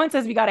point. No one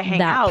says we got to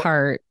hang out. That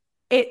part.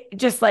 It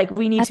just like,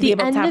 we need to be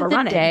able to have a run. At the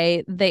end of the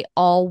day, they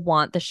all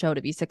want the show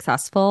to be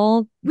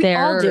successful. We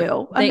all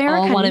do. They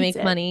America all want to needs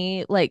make it.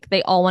 money. Like,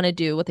 they all want to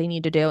do what they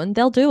need to do, and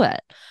they'll do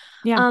it.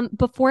 Yeah.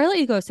 Before I let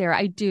you go, Sarah,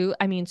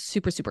 I mean,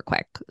 super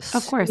quick.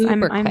 Of course.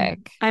 Super I'm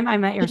quick. I'm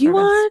at your Did you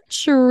service.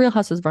 watch Real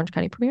Housewives of Orange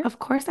County premiere? Of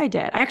course I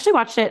did. I actually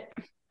watched it,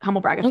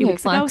 humble brag, a few Okay,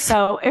 weeks ago. flex.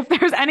 So if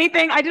there's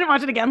anything, I didn't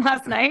watch it again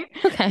last night.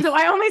 Okay. So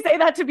I only say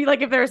that to be like,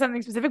 if there was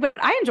something specific, but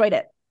I enjoyed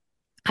it.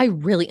 I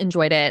really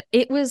enjoyed it.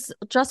 It was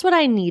just what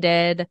I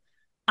needed.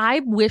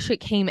 I wish it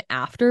came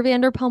after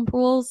Vanderpump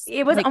Rules.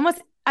 It was like,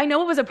 almost, I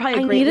know it was probably a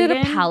I great needed a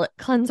lead-in. palate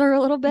cleanser a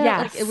little bit.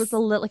 Yes. Like it was a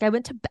little like I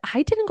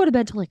didn't go to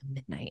bed till like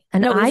midnight.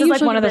 And No, I this is like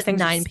usually one of go those to bed things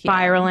 9 p.m.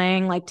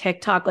 spiraling, like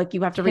TikTok, like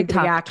you have to read the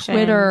TikTok, reaction.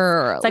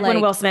 Twitter. It's like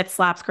when Will Smith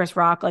slaps Chris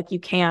Rock, like you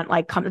can't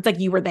like come. It's like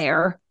you were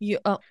there.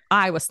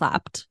 I was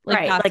slapped. Like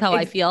Right. that's like, how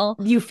I feel.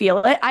 You feel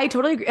it. I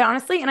totally agree,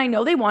 honestly. And I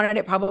know they wanted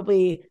it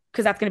probably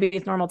because that's going to be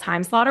its normal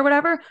time slot or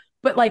whatever.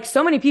 But like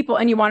so many people,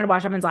 and you wanted to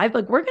watch Evan's Live,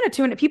 like we're going to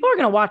tune it. People are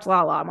going to watch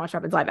La La and watch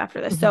Evan's Live after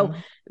this. So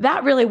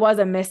that really was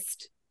a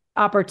missed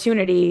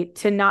opportunity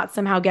to not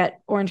somehow get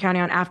Orange County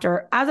on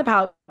after as a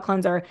palate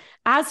cleanser,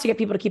 as to get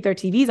people to keep their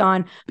TVs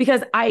on.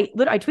 Because I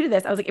tweeted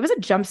this. I was like, it was a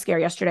jump scare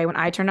yesterday when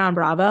I turned on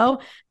Bravo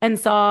and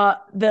saw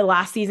the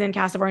last season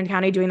cast of Orange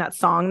County doing that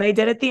song they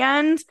did at the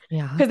end.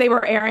 Yeah. Because they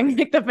were airing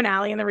like the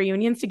finale and the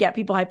reunions to get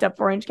people hyped up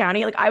for Orange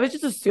County. Like I was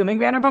just assuming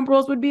Vanderpump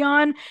Rules would be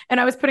on, and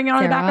I was putting it on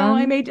in the background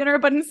while I made dinner,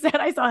 but instead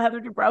I saw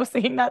Heather Dubrow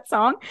singing that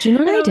song. Do you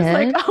know what I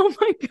did? Was like, oh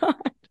my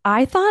God.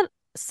 I thought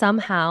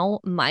somehow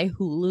my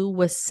Hulu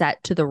was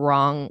set to the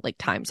wrong like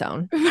time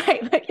zone.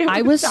 Right. Like,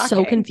 I was shocking.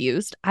 so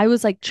confused. I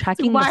was like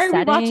checking why the are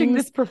settings. we watching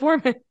this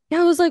performance? Yeah,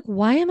 I was like,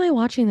 why am I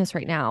watching this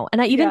right now?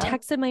 And I even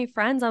texted my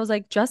friends. I was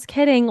like, just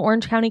kidding.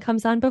 Orange County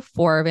comes on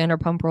before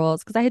Vanderpump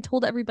Rules, because I had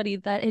told everybody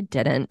that it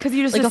didn't. Because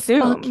you just like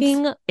assumed. A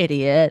fucking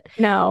idiot.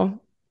 No.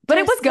 But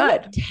it was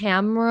good.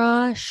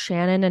 Tamra,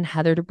 Shannon, and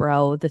Heather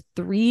Dubrow, the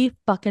three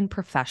fucking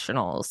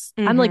professionals.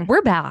 I'm like,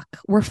 we're back.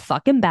 We're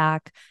fucking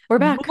back. We're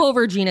back. Move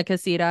over, Gina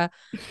Casita.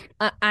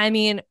 I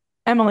mean,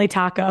 Emily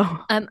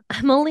Taco.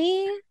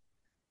 Emily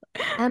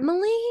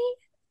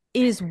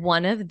is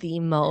one of the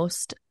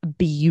most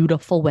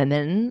beautiful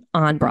women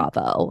on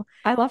Bravo.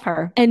 I love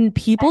her. And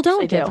people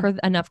don't give her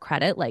enough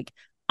credit. Like,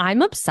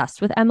 I'm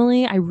obsessed with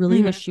Emily. I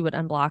really wish she would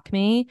unblock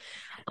me.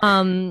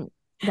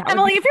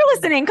 Emily, if you're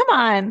listening, come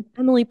on.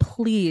 Emily,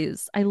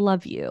 please. I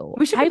love you.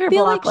 We should have your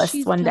block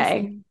list one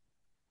day.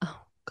 Oh,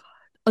 God.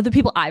 Oh, the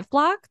people I've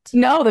blocked?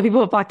 No, the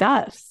people who blocked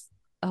us.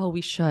 Oh,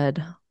 we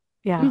should.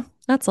 Yeah.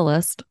 That's a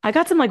list. I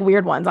got some like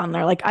weird ones on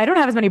there. Like I don't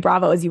have as many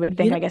Bravo as you would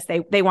think. I guess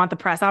they want the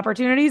press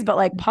opportunities, but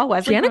like Paul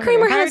Wesley, Jana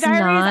Kramer has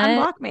not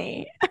unblocked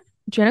me.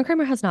 Jana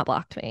Kramer has not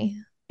blocked me.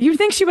 You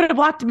think she would have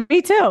blocked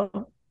me too?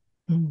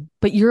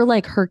 But you're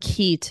like her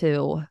key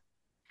to.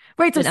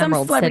 Right. So some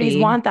Emerald celebrities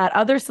City. want that.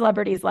 Other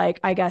celebrities, like,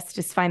 I guess,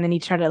 just find the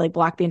need to try to like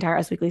block the entire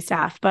Us Weekly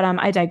staff. But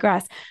I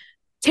digress.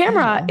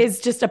 Tamra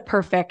is just a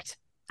perfect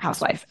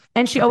housewife.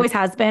 And she always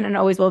has been and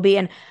always will be.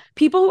 And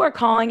people who are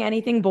calling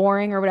anything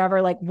boring or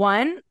whatever, like,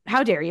 one,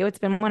 how dare you? It's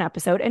been one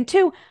episode. And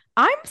two,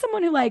 I'm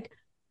someone who, like,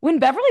 when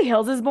Beverly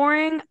Hills is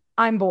boring,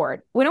 I'm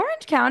bored. When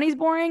Orange County's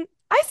boring,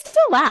 I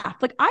still laugh.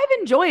 Like, I've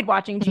enjoyed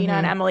watching Gina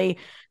and Emily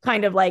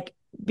kind of like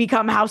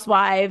become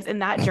housewives in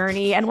that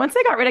journey. And once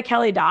they got rid of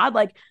Kelly Dodd,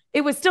 like,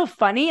 it was still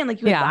funny and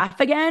like you would laugh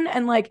again.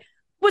 And like,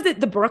 was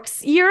it the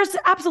Brooks years?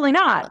 Absolutely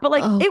not. But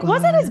like, it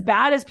wasn't as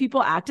bad as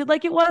people acted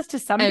like it was to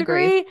some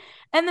degree.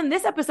 And then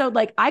this episode,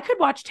 like, I could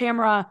watch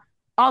Tamra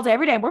all day,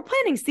 every day. And we're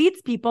planting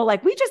seats, people.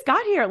 Like, we just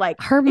got here. Like,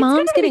 her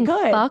mom's getting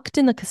fucked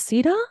in the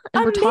casita.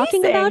 And we're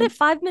talking about it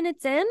 5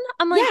 minutes in.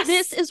 I'm like,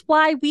 this is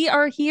why we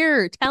are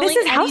here. Telling this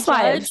is Eddie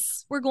Housewives. Judge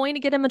we're going to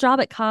get him a job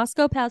at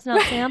Costco passing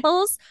out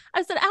samples.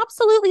 I said,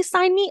 absolutely,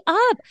 sign me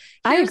up.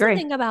 I agree.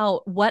 The thing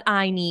about what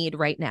I need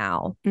right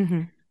now.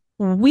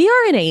 We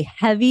are in a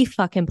heavy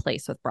fucking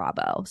place with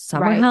Bravo.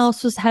 Summer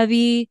House was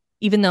heavy,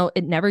 even though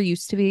it never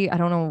used to be. I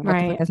don't know what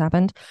the fuck has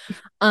happened.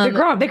 They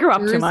grew up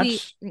Jersey, too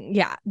much.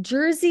 Yeah.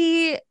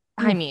 Jersey,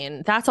 I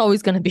mean, that's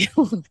always going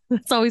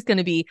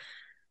to be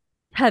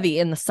heavy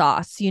in the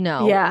sauce, you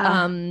know?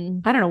 Yeah. I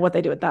don't know what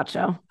they do with that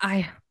show.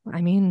 I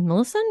mean,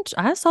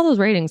 I saw those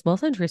ratings.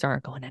 Melissa and Teresa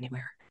aren't going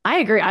anywhere. I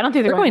agree. I don't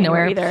think they're going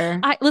nowhere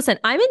either.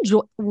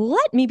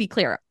 Let me be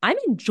clear. I'm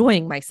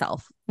enjoying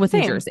myself with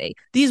New Jersey.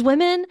 These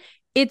women,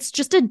 it's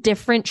just a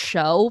different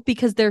show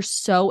because they're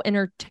so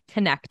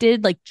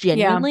interconnected, like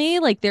genuinely.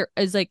 Like there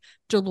is like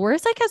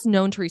Dolores has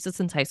known Teresa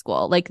since high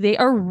school. Like they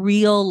are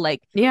real,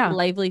 like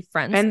lively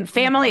friends. And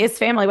family is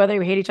family, whether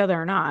you hate each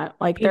other or not.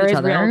 Like there is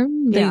real.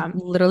 They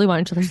literally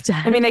want each other to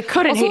death. I mean, they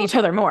couldn't hate each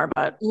other more,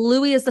 but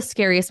Louis is the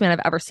scariest man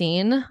I've ever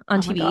seen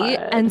on TV.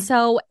 And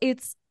so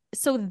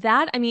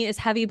that, I mean, is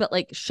heavy, but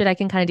like shit I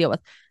can kind of deal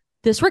with.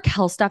 This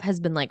Raquel stuff has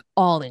been like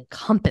all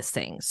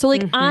encompassing. So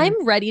like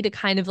I'm ready to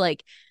kind of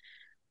like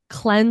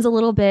cleanse a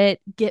little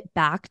bit, get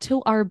back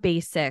to our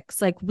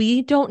basics. Like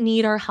we don't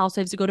need our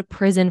housewives to go to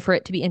prison for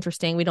it to be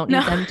interesting. We don't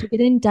need them to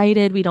get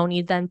indicted. We don't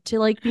need them to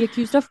like be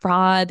accused of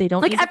fraud. They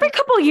don't like every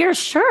couple of years,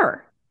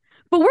 sure.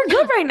 But we're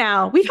good right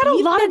now. We've had a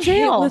lot of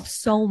jail with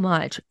so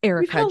much.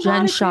 Erica,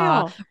 Jen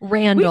Shaw,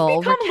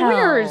 Randall, Raquel.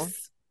 Lawyers.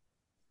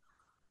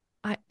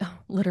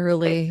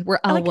 We're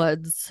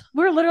Elwoods.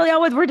 We're literally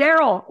Elwoods. We're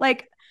Daryl.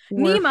 Like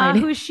We're Nima,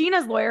 fighting. who's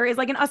Sheena's lawyer, is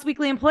like an Us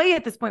Weekly employee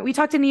at this point. We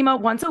talk to Nima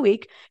once a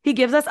week. He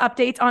gives us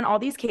updates on all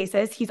these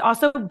cases. He's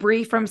also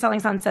Bree from Selling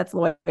Sunset's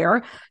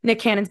lawyer, Nick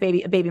Cannon's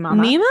baby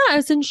mama. Nima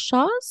as in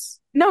Shaw's?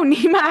 No,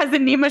 Nima as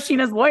in Nima,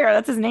 Sheena's lawyer.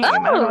 That's his name. I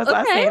don't know his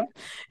last name.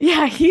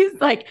 Yeah, he's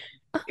like,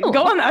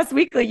 Go on the Us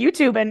Weekly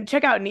YouTube and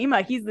check out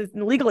Nima. He's this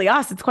Legally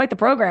Us. It's quite the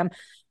program.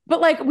 But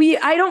like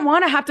I don't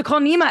want to have to call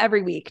Nima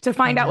every week to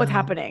find out what's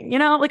happening. You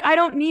know, like I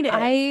don't need it.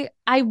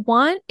 I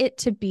want it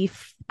to be,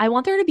 I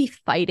want there to be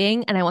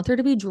fighting and I want there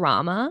to be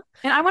drama.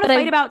 And I want to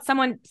fight about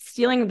someone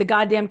stealing the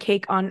goddamn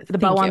cake on the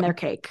bow on their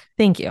cake.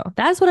 Thank you.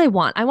 That's what I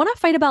want. I want to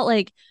fight about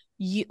like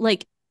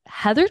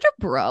Heather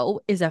Dubrow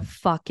is a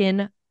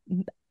fucking,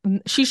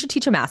 she should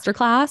teach a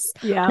masterclass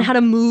on how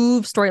to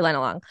move storyline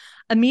along.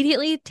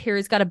 Immediately,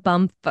 Terry's got a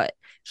bum foot.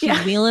 She's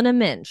wheeling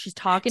him in. She's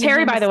talking Terry,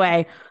 to him. by the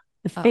way,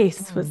 the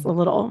face was a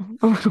little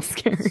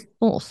scary.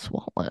 Oh,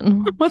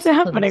 swollen. What's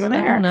happening with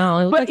there? I don't know.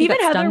 It looked like even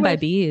Heather stung by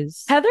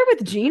bees. Heather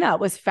with Gina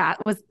was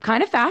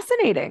kind of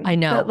fascinating. I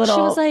know. Little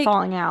she was like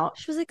falling out.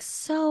 She was like,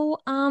 so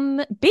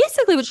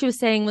basically what she was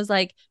saying was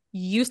like,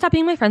 you stopped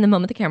being my friend the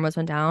moment the cameras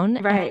went down.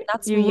 Right.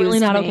 That's really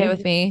not okay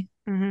with me.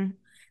 Mm-hmm.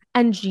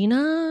 And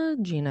Gina,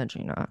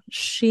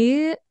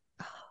 she,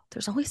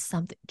 there's always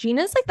something.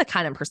 Gina's like the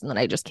kind of person that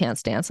I just can't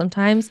stand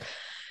sometimes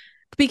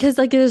because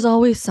like there's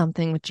always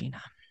something with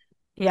Gina.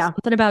 Yeah.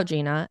 Something about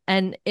Gina.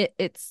 And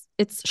it's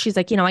she's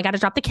like, I got to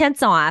drop the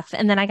kids off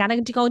and then I got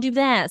to go do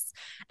this.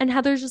 And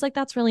Heather's just like,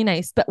 that's really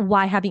nice. But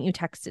why haven't you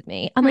texted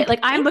me? I'm like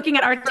I'm looking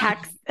at our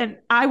text and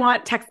I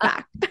want text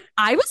back.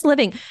 I was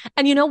living.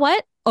 And you know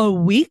what? A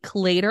week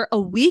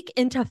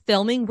into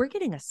filming, we're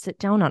getting a sit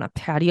down on a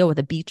patio with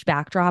a beach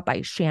backdrop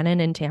by Shannon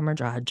and Tamra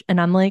Judge.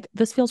 And I'm like,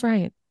 this feels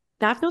right.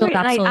 That feels right.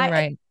 Absolutely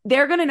right.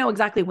 They're going to know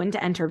exactly when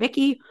to enter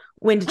Vicky,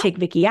 when to take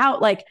Vicky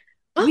out. Like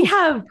we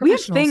have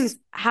things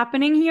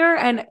happening here.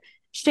 And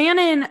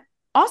Shannon and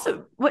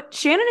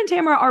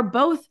Tamra are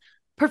both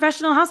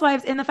professional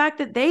housewives in the fact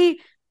that they,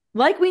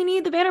 like we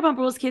need the Vanderpump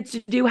Rules kids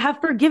to do, have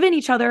forgiven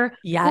each other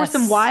for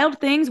some wild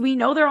things. We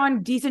know they're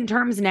on decent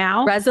terms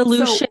now.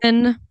 Resolution.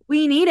 So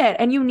we need it.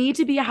 And you need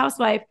to be a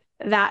housewife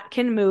that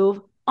can move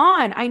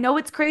on. I know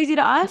it's crazy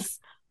to us,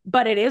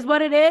 but it is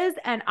what it is.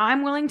 And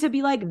I'm willing to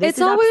be like, this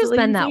it's always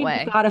been that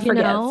way. You gotta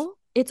forgive.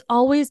 It's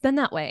always been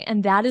that way.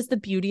 And that is the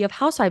beauty of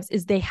housewives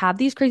is they have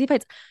these crazy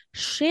fights.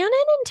 Shannon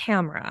and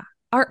Tamra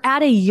are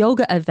at a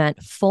yoga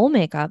event, full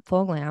makeup,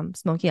 full glam,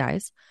 smoky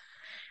eyes.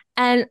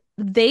 And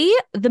the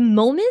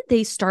moment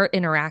they start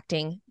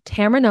interacting,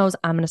 Tamra knows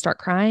I'm going to start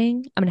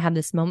crying. I'm going to have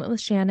this moment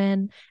with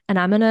Shannon and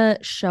I'm going to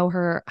show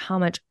her how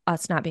much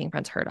us not being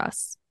friends hurt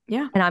us.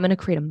 Yeah. And I'm going to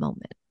create a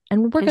moment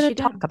and we're going to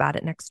talk about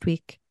it next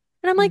week.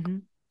 And I'm like,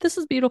 this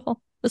is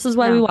beautiful. This is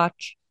why we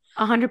watch.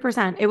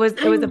 100%. It was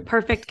a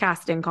perfect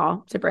casting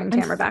call to bring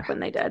Tamra back when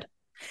they did.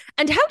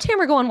 And have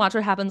Tamra go and watch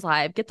What Happens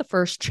Live, get the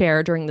first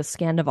chair during the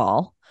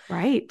Scandival.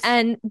 Right.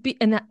 And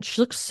that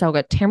she looks so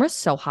good. Tamra's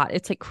so hot.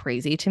 It's like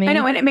crazy to me. I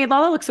know. And it made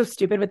Lala look so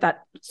stupid with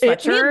that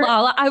sweatshirt.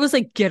 Lala, I was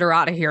like, get her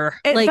out of here.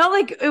 It felt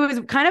like it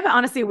was kind of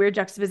honestly a weird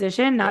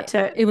juxtaposition,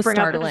 it was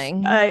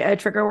startling. A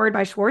trigger word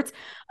by Schwartz.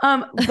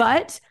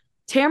 But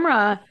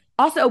Tamra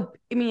also,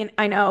 I mean,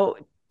 I know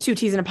 2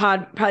 T's in a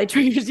pod probably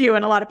triggers you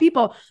and a lot of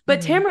people,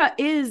 but Tamra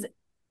is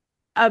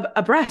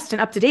abreast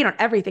and up to date on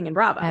everything in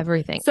Bravo.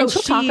 Everything. So and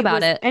she'll talk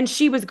about it. And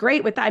she was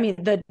great with that. I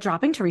mean, the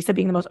dropping Teresa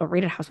being the most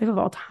overrated housewife of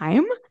all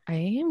time.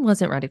 I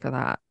wasn't ready for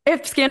that.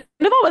 If Scandal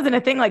wasn't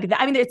a thing like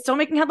that, I mean, it's still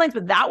making headlines,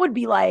 but that would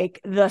be like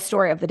the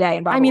story of the day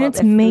in Bravo. I mean,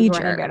 it's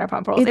major.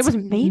 It was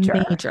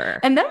major.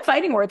 And then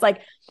fighting words.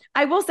 Like,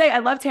 I will say I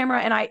love Tamra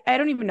and I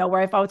don't even know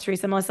where I fall with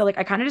Teresa and Melissa. Like,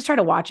 I kind of just try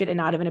to watch it and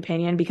not have an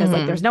opinion because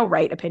like there's no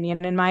right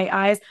opinion in my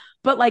eyes.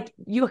 But like,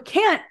 you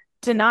can't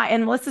deny,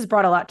 and Melissa's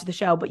brought a lot to the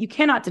show, but you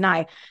cannot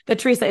deny that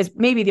Teresa is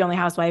maybe the only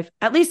housewife,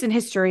 at least in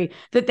history,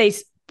 that they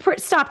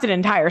stopped an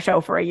entire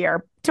show for a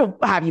year to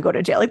have you go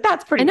to jail. Like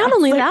that's pretty. And not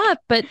only that,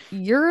 but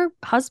your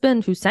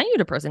husband who sent you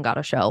to prison got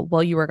a show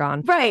while you were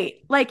gone. Right.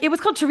 Like it was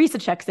called Teresa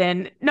Checks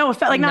In. No, it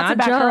felt like not to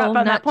back her up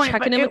on that point,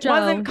 but it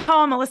wasn't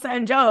called Melissa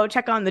and Joe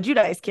check on the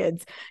Judice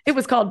kids. It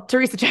was called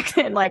Teresa Checks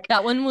In. Like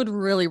that one would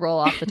really roll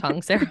off the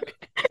tongue, Sarah.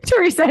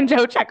 Teresa and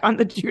Joe check on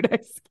the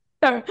Judice.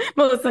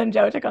 Melissa and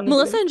Joe check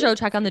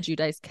on the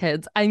Judice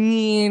kids. I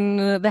mean,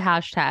 the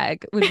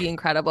hashtag would be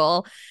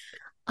incredible.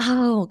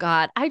 Oh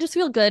God. I just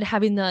feel good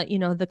having the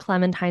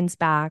clementines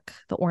back,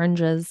 the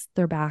oranges,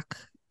 they're back.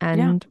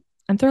 And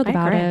I'm thrilled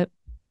about it.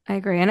 I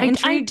agree. And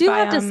I do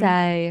have to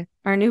say,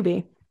 our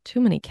newbie.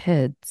 Too many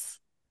kids.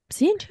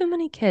 Seeing too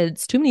many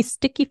kids, too many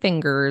sticky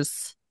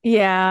fingers.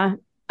 Yeah.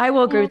 I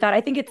will agree with that.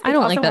 I think it's I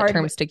don't like that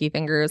term sticky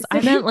fingers.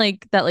 I meant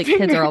like that like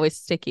kids are always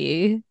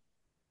sticky.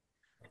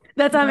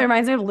 That's it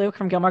reminds me of Luke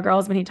from Gilmore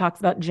Girls when he talks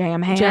about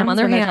jam hands. Jam on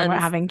their hands. About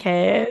having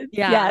kids.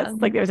 Yeah. Yes.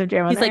 Like there's a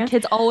jam on their hands. He's like,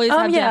 kids always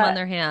have jam on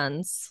their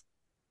hands.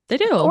 They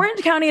do.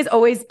 Orange County has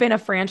always been a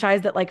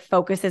franchise that like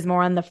focuses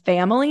more on the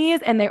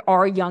families, and there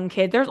are young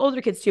kids. There's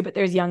older kids too, but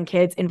there's young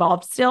kids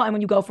involved still. And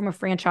when you go from a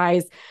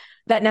franchise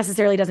that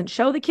necessarily doesn't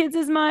show the kids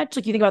as much,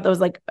 like you think about those,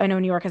 like I know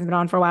New York hasn't been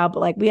on for a while, but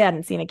like we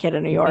hadn't seen a kid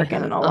in New York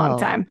in a long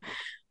time.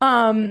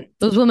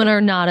 Those women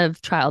are not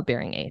of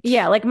childbearing age.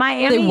 Yeah, like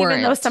Miami, They even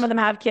weren't. though some of them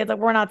have kids, like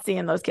we're not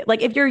seeing those kids.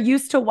 Like if you're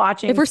used to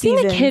watching, If we're seeing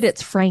a seasons- kid,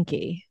 it's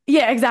Frankie.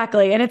 Yeah,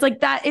 exactly. And it's like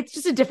that. It's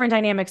just a different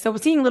dynamic. So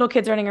seeing little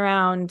kids running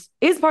around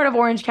is part of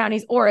Orange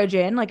County's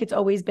origin. Like it's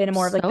always been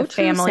more of like So the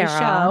true, family Sarah.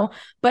 show,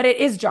 but it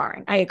is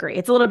jarring. I agree.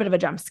 It's a little bit of a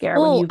jump scare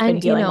when Well, you've been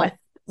and, dealing with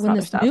some when other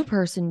this stuff. new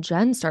person,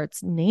 Jen,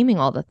 starts naming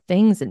all the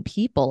things and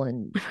people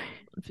and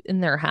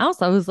in their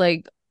house, I was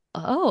like,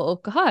 oh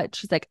God.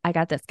 She's like, I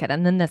got this kid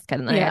and then this kid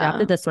and then I Yeah.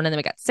 adopted this one and then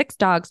we got 6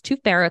 dogs, 2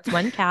 ferrets,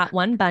 1 cat,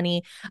 1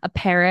 bunny, a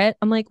parrot.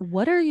 I'm like,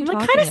 what are you I'm talking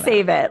like, kind of about?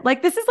 save it.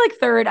 Like this is like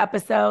third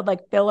episode,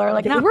 like filler.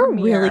 Like They not were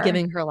premiere. really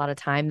giving her a lot of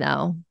time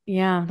though.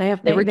 Yeah, they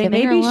have. They were giving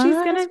her maybe a lot she's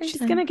of gonna screen she's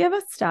time. gonna give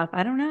us stuff.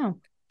 I don't know.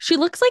 She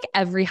looks like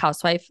every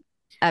housewife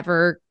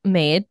ever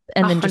made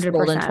and then just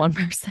rolled into 100%. one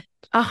person.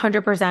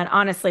 100%.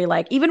 Honestly,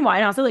 like even why,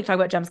 and also like talk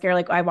about jump scare.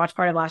 Like I watched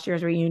part of last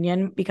year's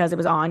reunion because it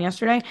was on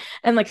yesterday,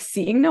 and like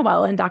seeing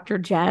Noella and Dr.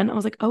 Jen, I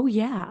was like, oh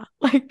yeah,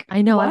 like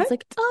I know. what? I was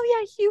like, oh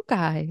yeah, you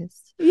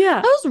guys.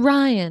 yeah. How's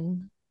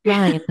Ryan? Did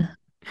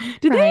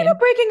they end Ryan. up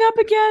breaking up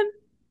again?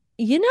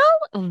 You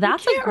know,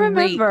 that's a can't great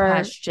remember.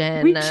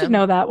 question. We should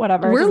know that.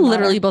 Whatever. It We're doesn't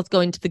literally matter. both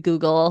going to the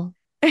Google.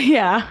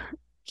 Yeah.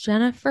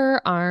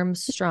 Jennifer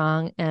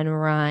Armstrong and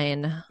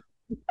Ryan.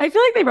 I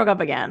feel like they broke up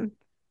again.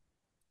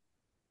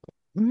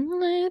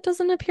 It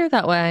doesn't appear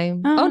that way.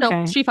 Oh, Oh, no,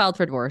 okay. she filed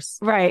for divorce.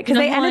 Right. Because You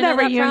know they who I ended know that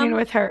that reunion from?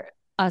 with her.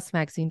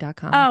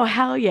 Usmagazine.com. Oh,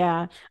 hell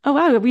yeah. Oh,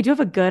 wow. We do have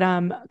a good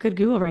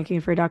Google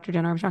ranking for Dr.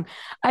 Jen Armstrong.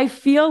 I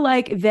feel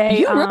like they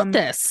You wrote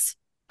this.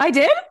 I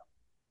did?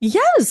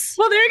 Yes.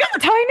 Well, there you go.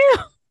 That's how I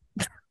knew.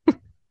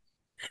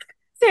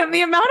 Sam,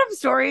 the amount of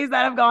stories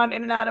that have gone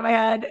in and out of my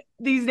head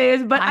these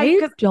days, but I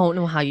because don't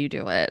know how you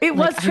do it. it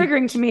was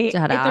triggering to me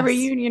dead at the ass.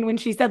 reunion when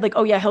she said like,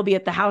 "Oh yeah, he'll be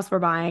at the house we're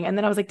buying," and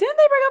then I was like, "Didn't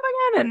they break up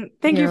again?" And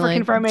thank you You're for like,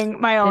 confirming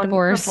my they own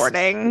divorced.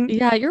 reporting.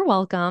 Yeah, you're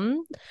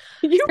welcome.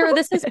 You Sarah, wrote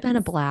this has been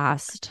a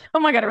blast. Oh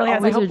my God, it really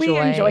has. I Always hope a we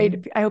joy.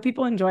 enjoyed. I hope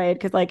people enjoyed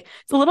because like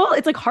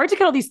it's like hard to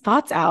get all these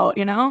thoughts out,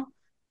 you know?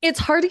 It's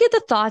hard to get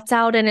the thoughts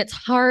out and it's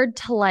hard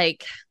to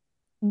like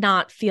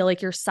not feel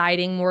like you're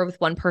siding more with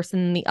one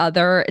person than the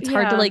other. It's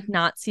hard to Yeah. like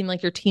not seem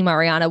like you're team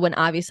Ariana when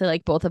obviously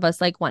like both of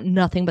us like want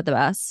nothing but the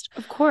best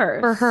Of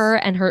course. for her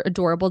and her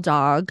adorable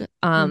dog.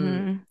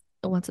 Mhm.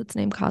 What's its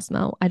name?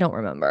 Cosmo? I don't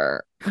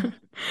remember. Anyway,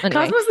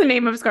 Cosmo's the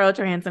name of Scarlett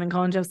Johansson and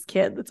Colin Jost's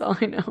kid. That's all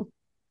I know.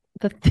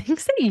 the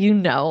things that you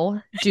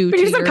know due When to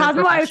you said your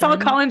Cosmo, I saw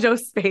profession. Colin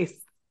Jost's face.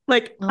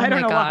 Like Oh I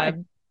don't my know why.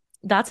 God.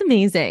 That's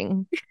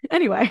amazing.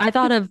 Anyway, I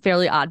thought of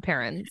Fairly Odd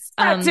Parents.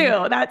 that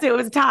too. It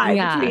was a tie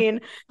yeah.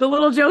 between the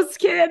little Jost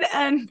kid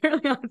and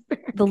Fairly Odd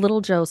Parents. The little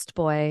Jost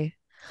boy.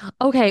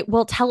 Okay,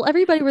 well, tell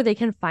everybody where they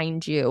can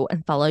find you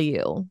and follow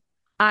you.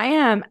 I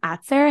am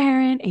at Sarah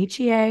Heron,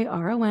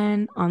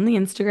 HEARON on the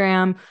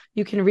Instagram.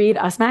 You can read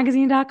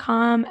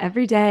usmagazine.com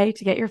every day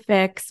to get your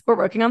fix. We're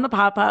working on the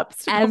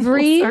pop-ups. to come full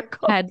Every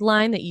circle.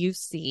 headline that you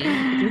see,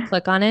 if you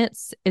click on it,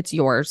 it's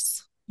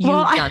yours. You've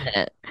Well, done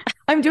it.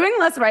 I'm doing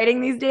less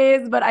writing these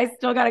days, but I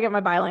still got to get my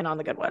byline on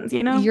the good ones,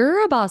 you know?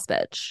 You're a boss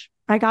bitch.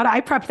 I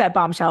prepped that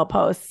bombshell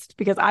post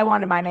because I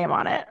wanted my name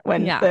on it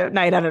when Yeah. the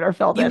night editor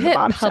filled You in the hit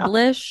bombshell.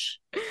 publish.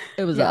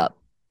 It was Yeah. up.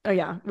 Oh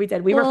yeah, we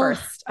did. We Well, were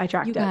first. I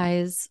tracked You it.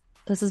 guys,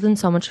 this has been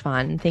so much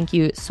fun. Thank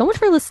you so much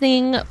for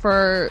listening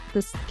for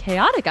this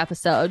chaotic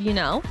episode. You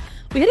know,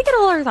 we had to get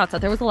all our thoughts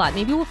out. There was a lot.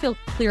 Maybe we'll feel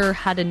clearer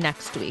headed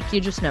next week. You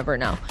just never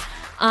know.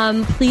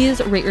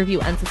 Please rate, review,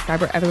 and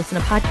subscribe wherever you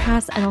listen to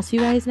podcasts. And I'll see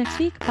you guys next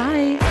week.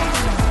 Bye.